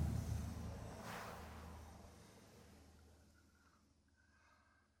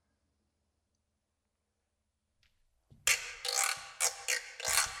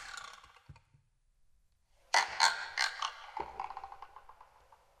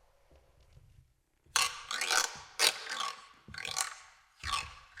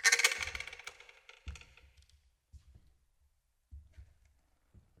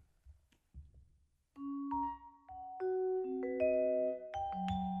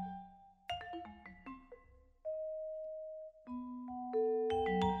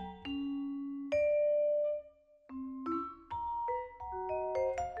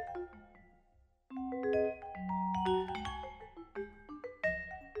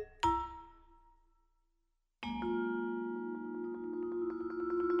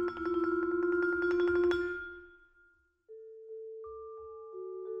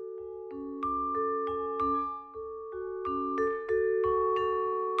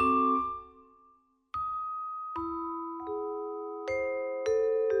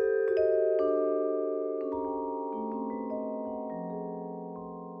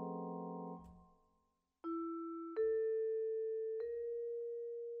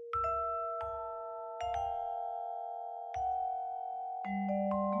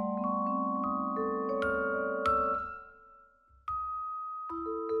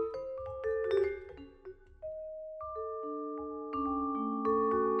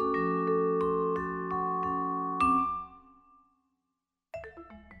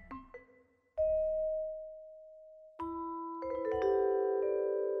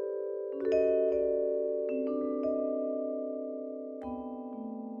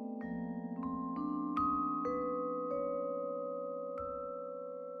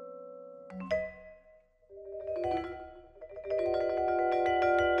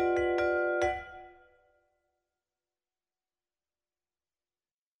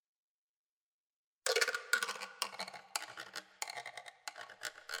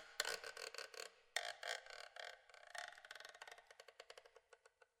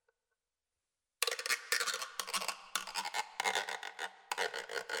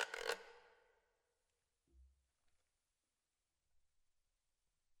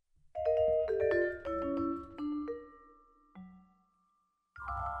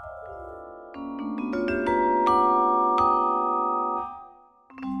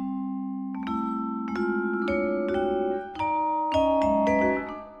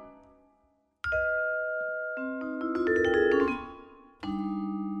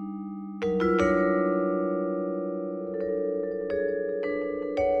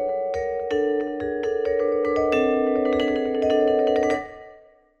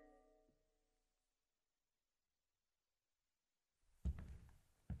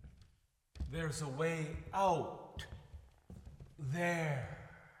 There's a way out there.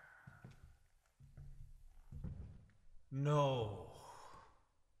 No.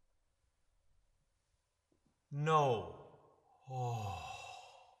 No. Oh.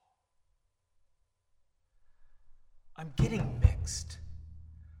 I'm getting mixed.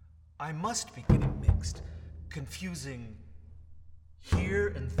 I must be getting mixed, confusing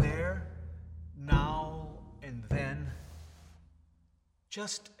here and there, now and then,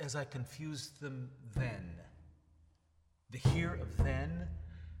 just as I confused them then. The here of then,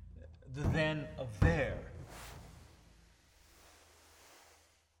 the then of there.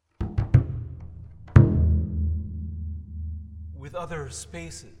 With other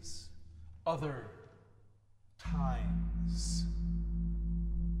spaces, other times.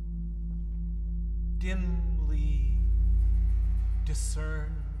 Dimly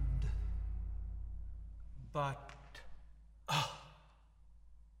discerned, but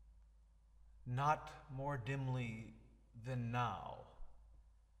not more dimly than now.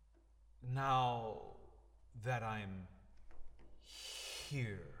 Now that I'm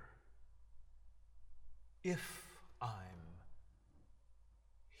here. If I'm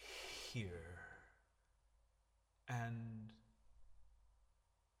here and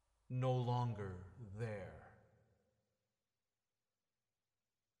no longer there.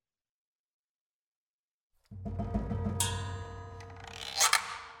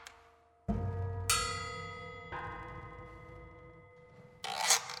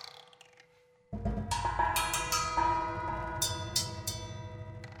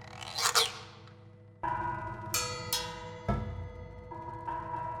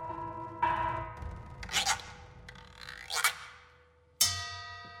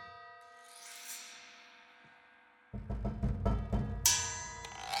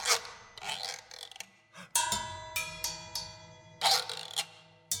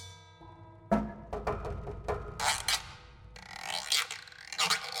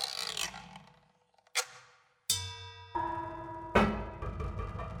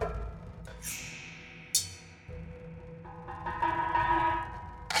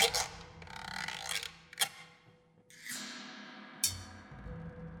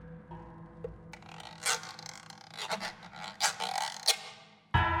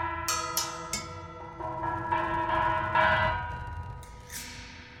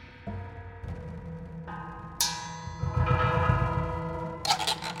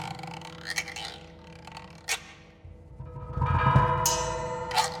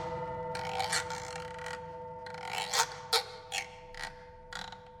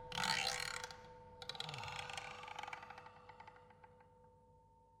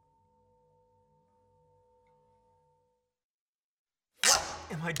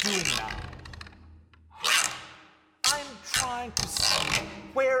 am I doing now? I'm trying to see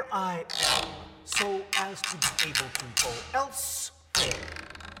where I am so as to be able to go elsewhere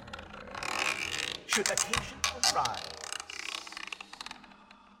should occasion arise.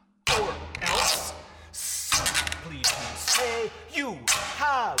 Or else, simply to say you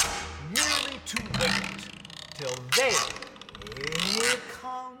have merely to wait till they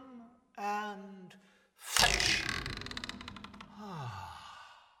come and fetch you.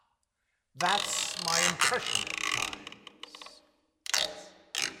 That's my impression at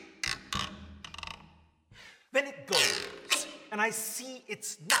times. Then it goes, and I see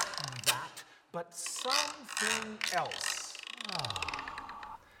it's not that, but something else.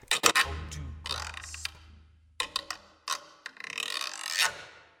 Difficult to grasp.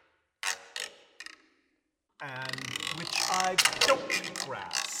 And which I don't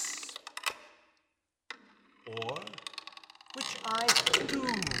grasp. Or which I do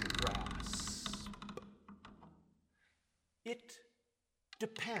grasp. It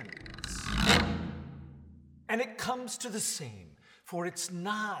depends. And it comes to the same, for it's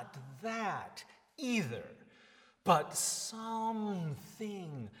not that either, but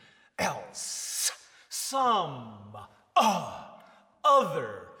something else, some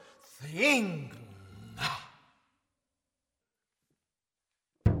other thing.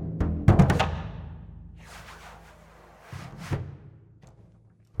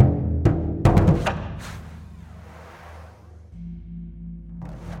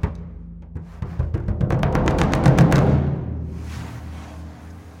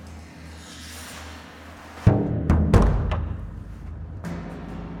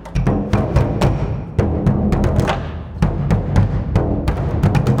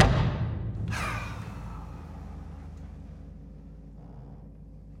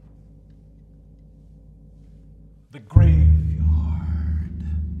 The graveyard,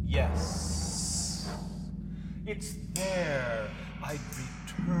 yes. It's there I'd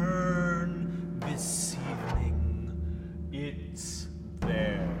return this evening. It's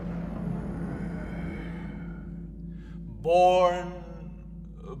there. Borne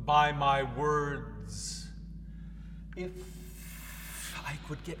by my words, if I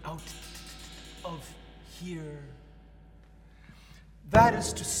could get out of here. That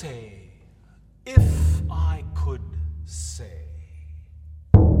is to say, if I could say,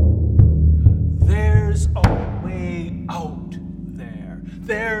 there's a way out there.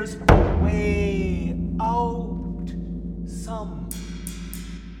 There's a way out somewhere.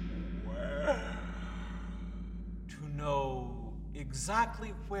 To know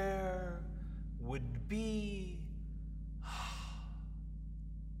exactly where would be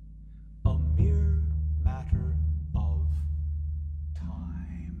a mere matter of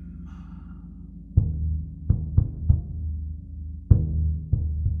time.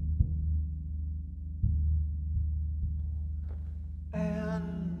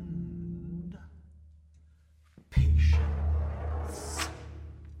 And patience.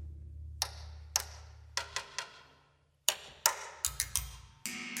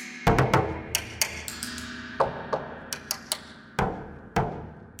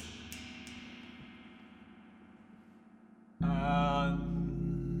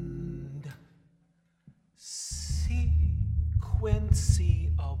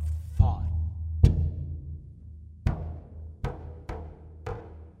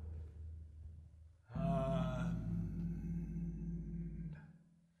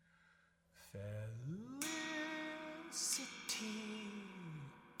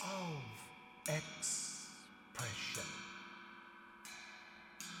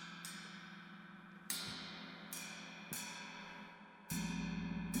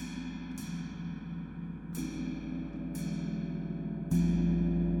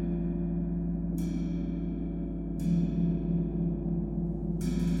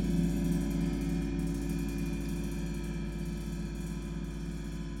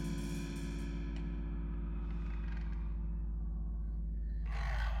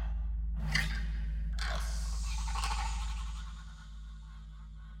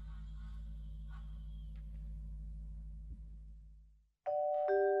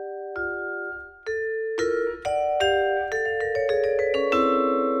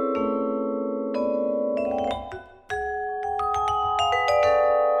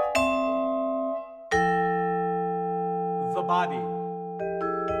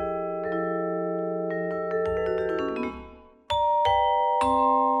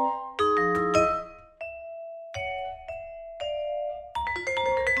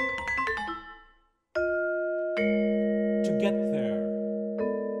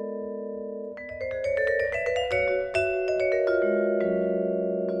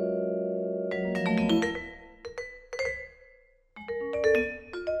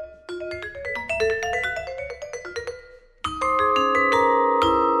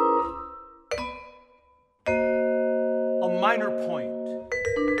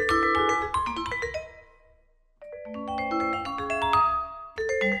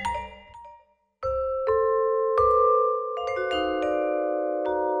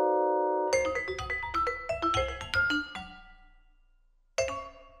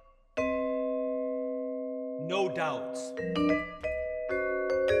 no doubts.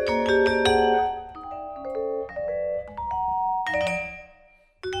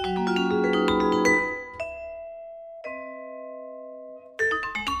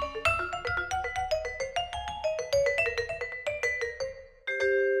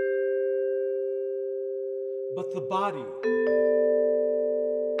 But the body,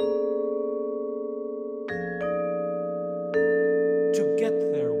 to get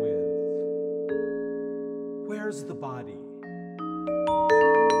there with, where's the body?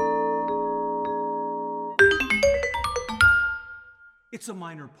 It's a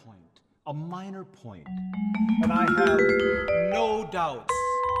minor point, and I have no doubts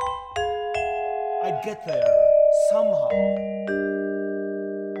I'd get there somehow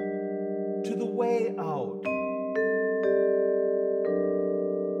to the way out.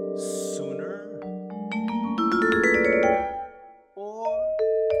 Sooner or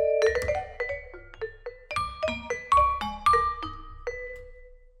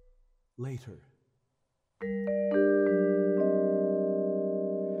later.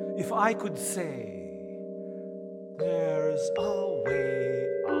 If I could say, there's a way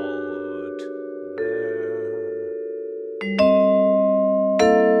out there,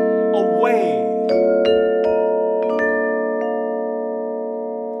 a way,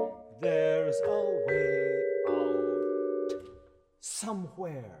 there's a way out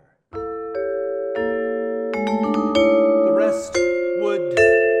somewhere. The rest would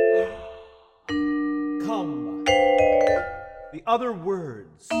come. The other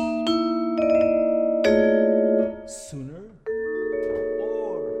words, sooner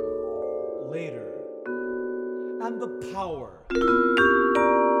or later, and the power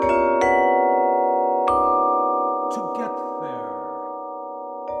to get there,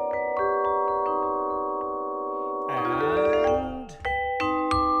 and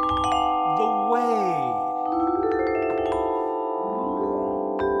the way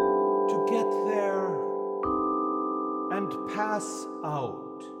to get there and pass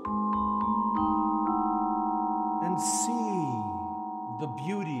out and see the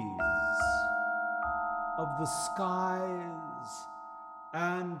beauties of the skies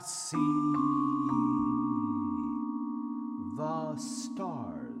and see the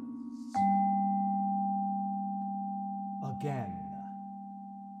stars again.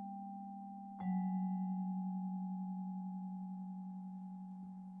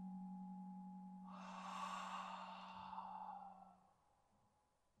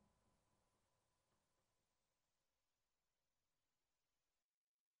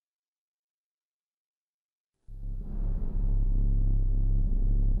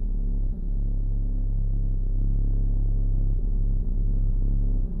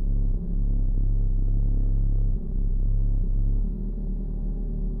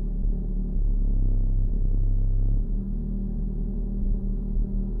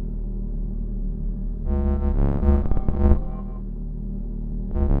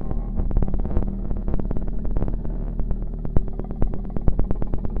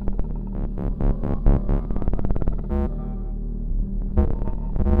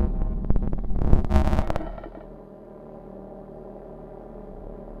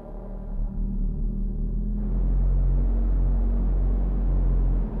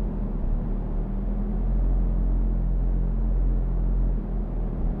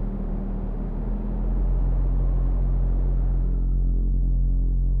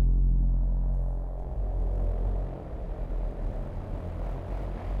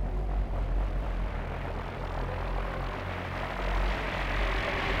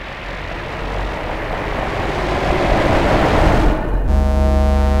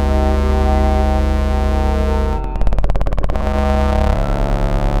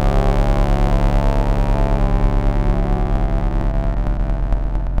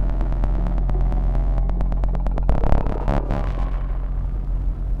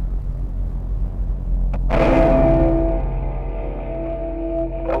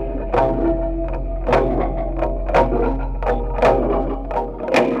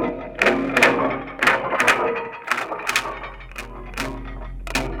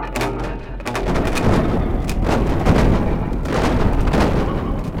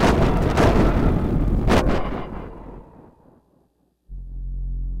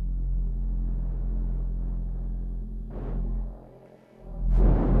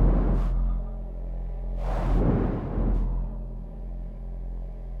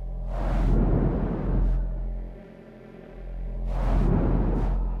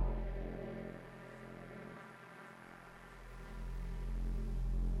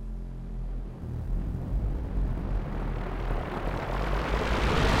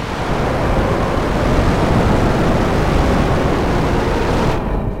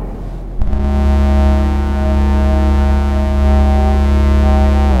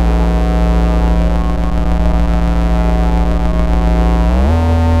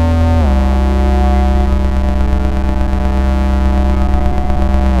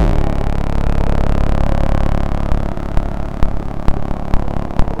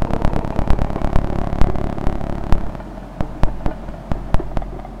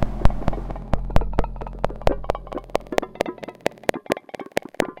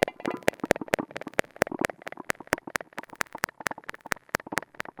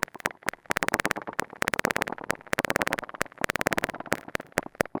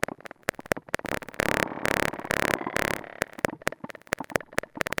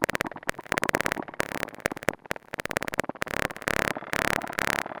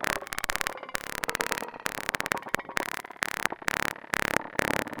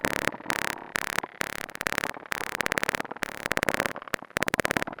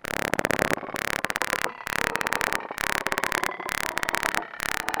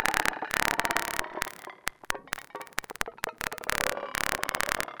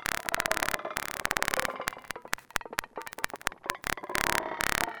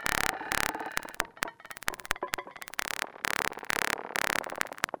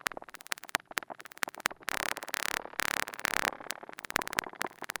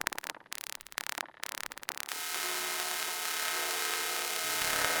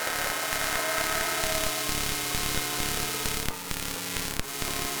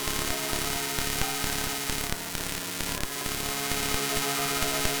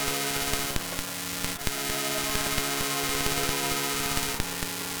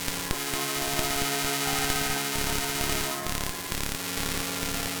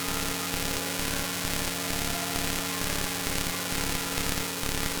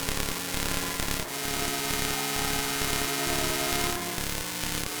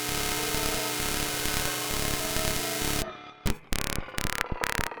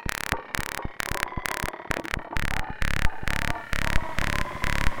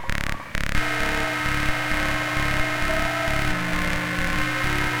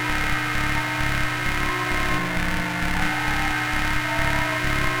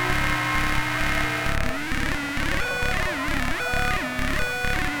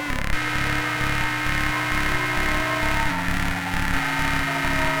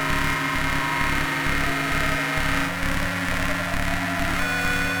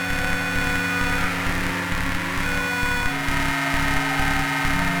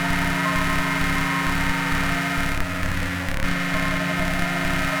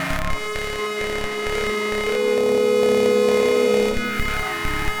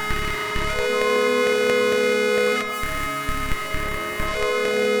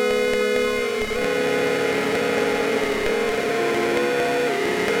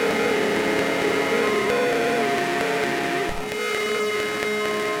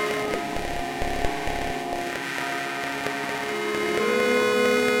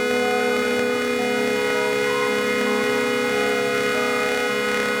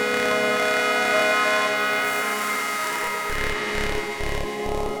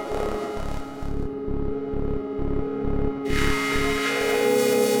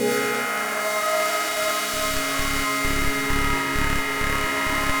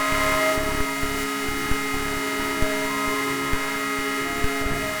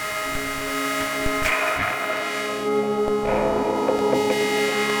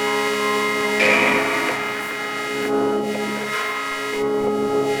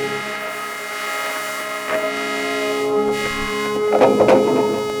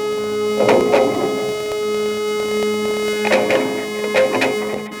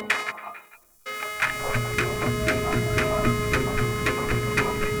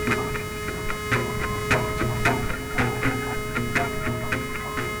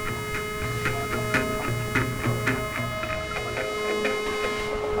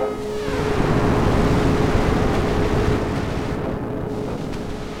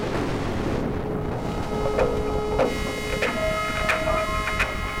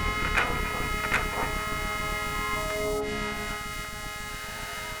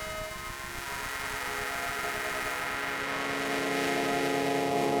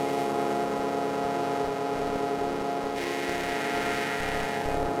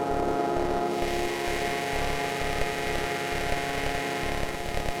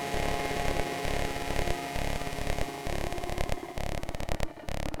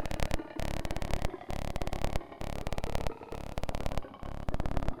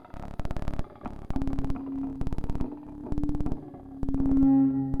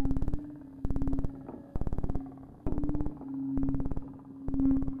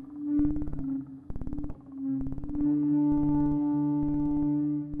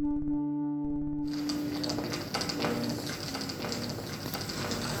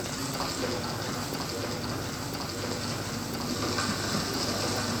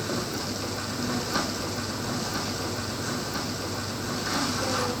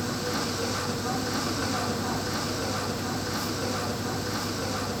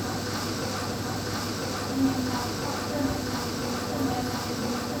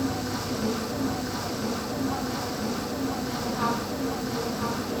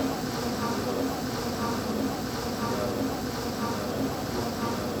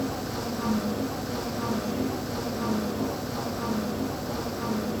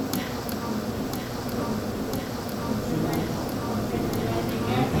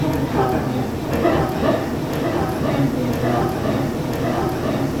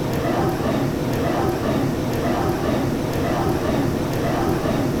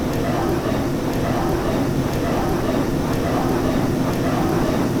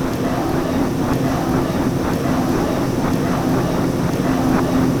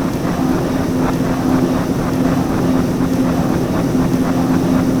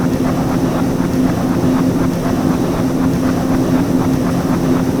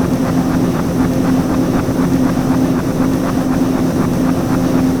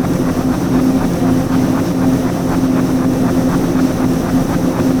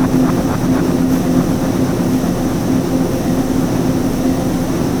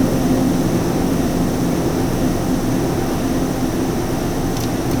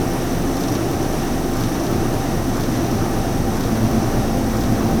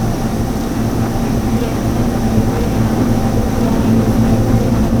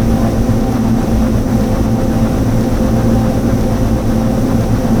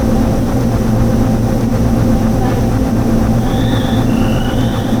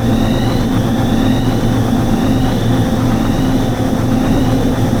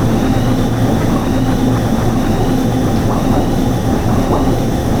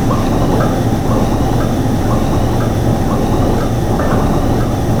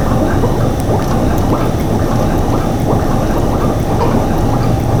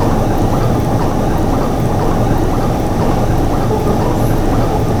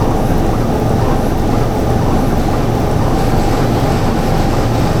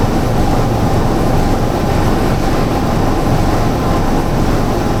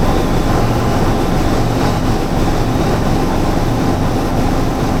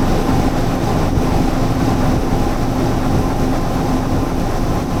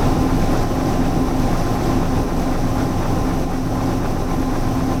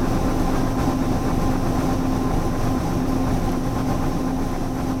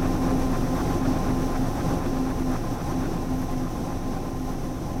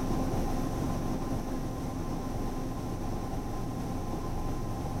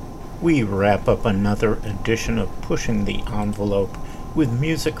 we wrap up another edition of Pushing the Envelope with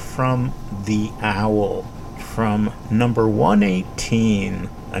music from The Owl, from number 118,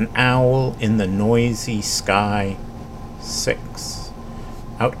 An Owl in the Noisy Sky 6,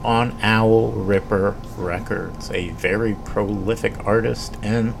 out on Owl Ripper Records, a very prolific artist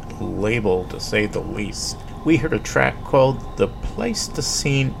and label, to say the least. We heard a track called The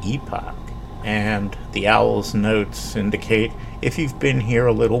Pleistocene Epoch, and the Owl's notes indicate if you've been here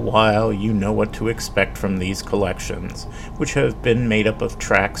a little while, you know what to expect from these collections, which have been made up of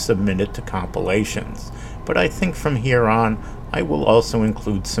tracks submitted to compilations. But I think from here on, I will also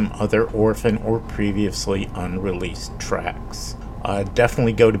include some other orphan or previously unreleased tracks.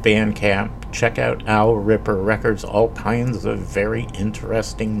 Definitely go to Bandcamp, check out Owl Ripper Records, all kinds of very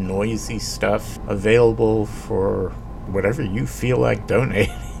interesting, noisy stuff available for whatever you feel like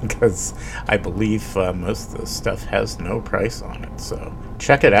donating, because I believe most of the stuff has no price on it, so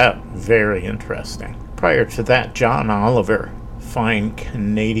check it out. Very interesting. Prior to that, John Oliver, fine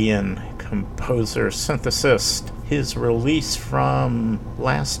Canadian composer, synthesist, his release from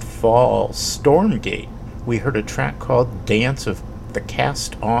last fall, Stormgate. We heard a track called Dance of the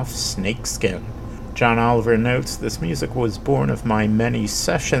Cast-Off Snakeskin. John Oliver notes, this music was born of my many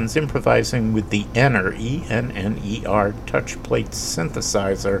sessions improvising with the Enner, E-N-N-E-R, touchplate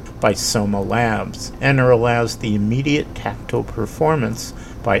synthesizer by Soma Labs. Enner allows the immediate tactile performance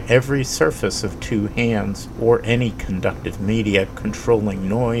by every surface of two hands or any conductive media, controlling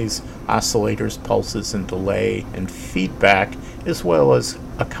noise, oscillators, pulses, and delay, and feedback, as well as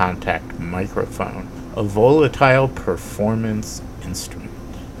a contact microphone. A volatile performance instrument.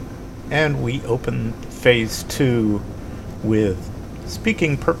 And we open phase 2 with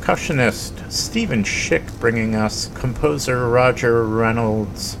speaking percussionist Stephen Schick bringing us composer Roger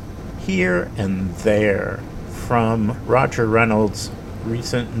Reynolds' Here and There, from Roger Reynolds'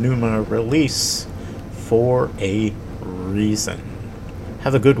 recent Numa release, For a Reason.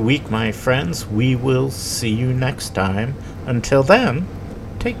 Have a good week, my friends. We will see you next time. Until then,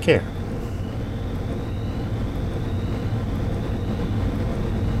 take care.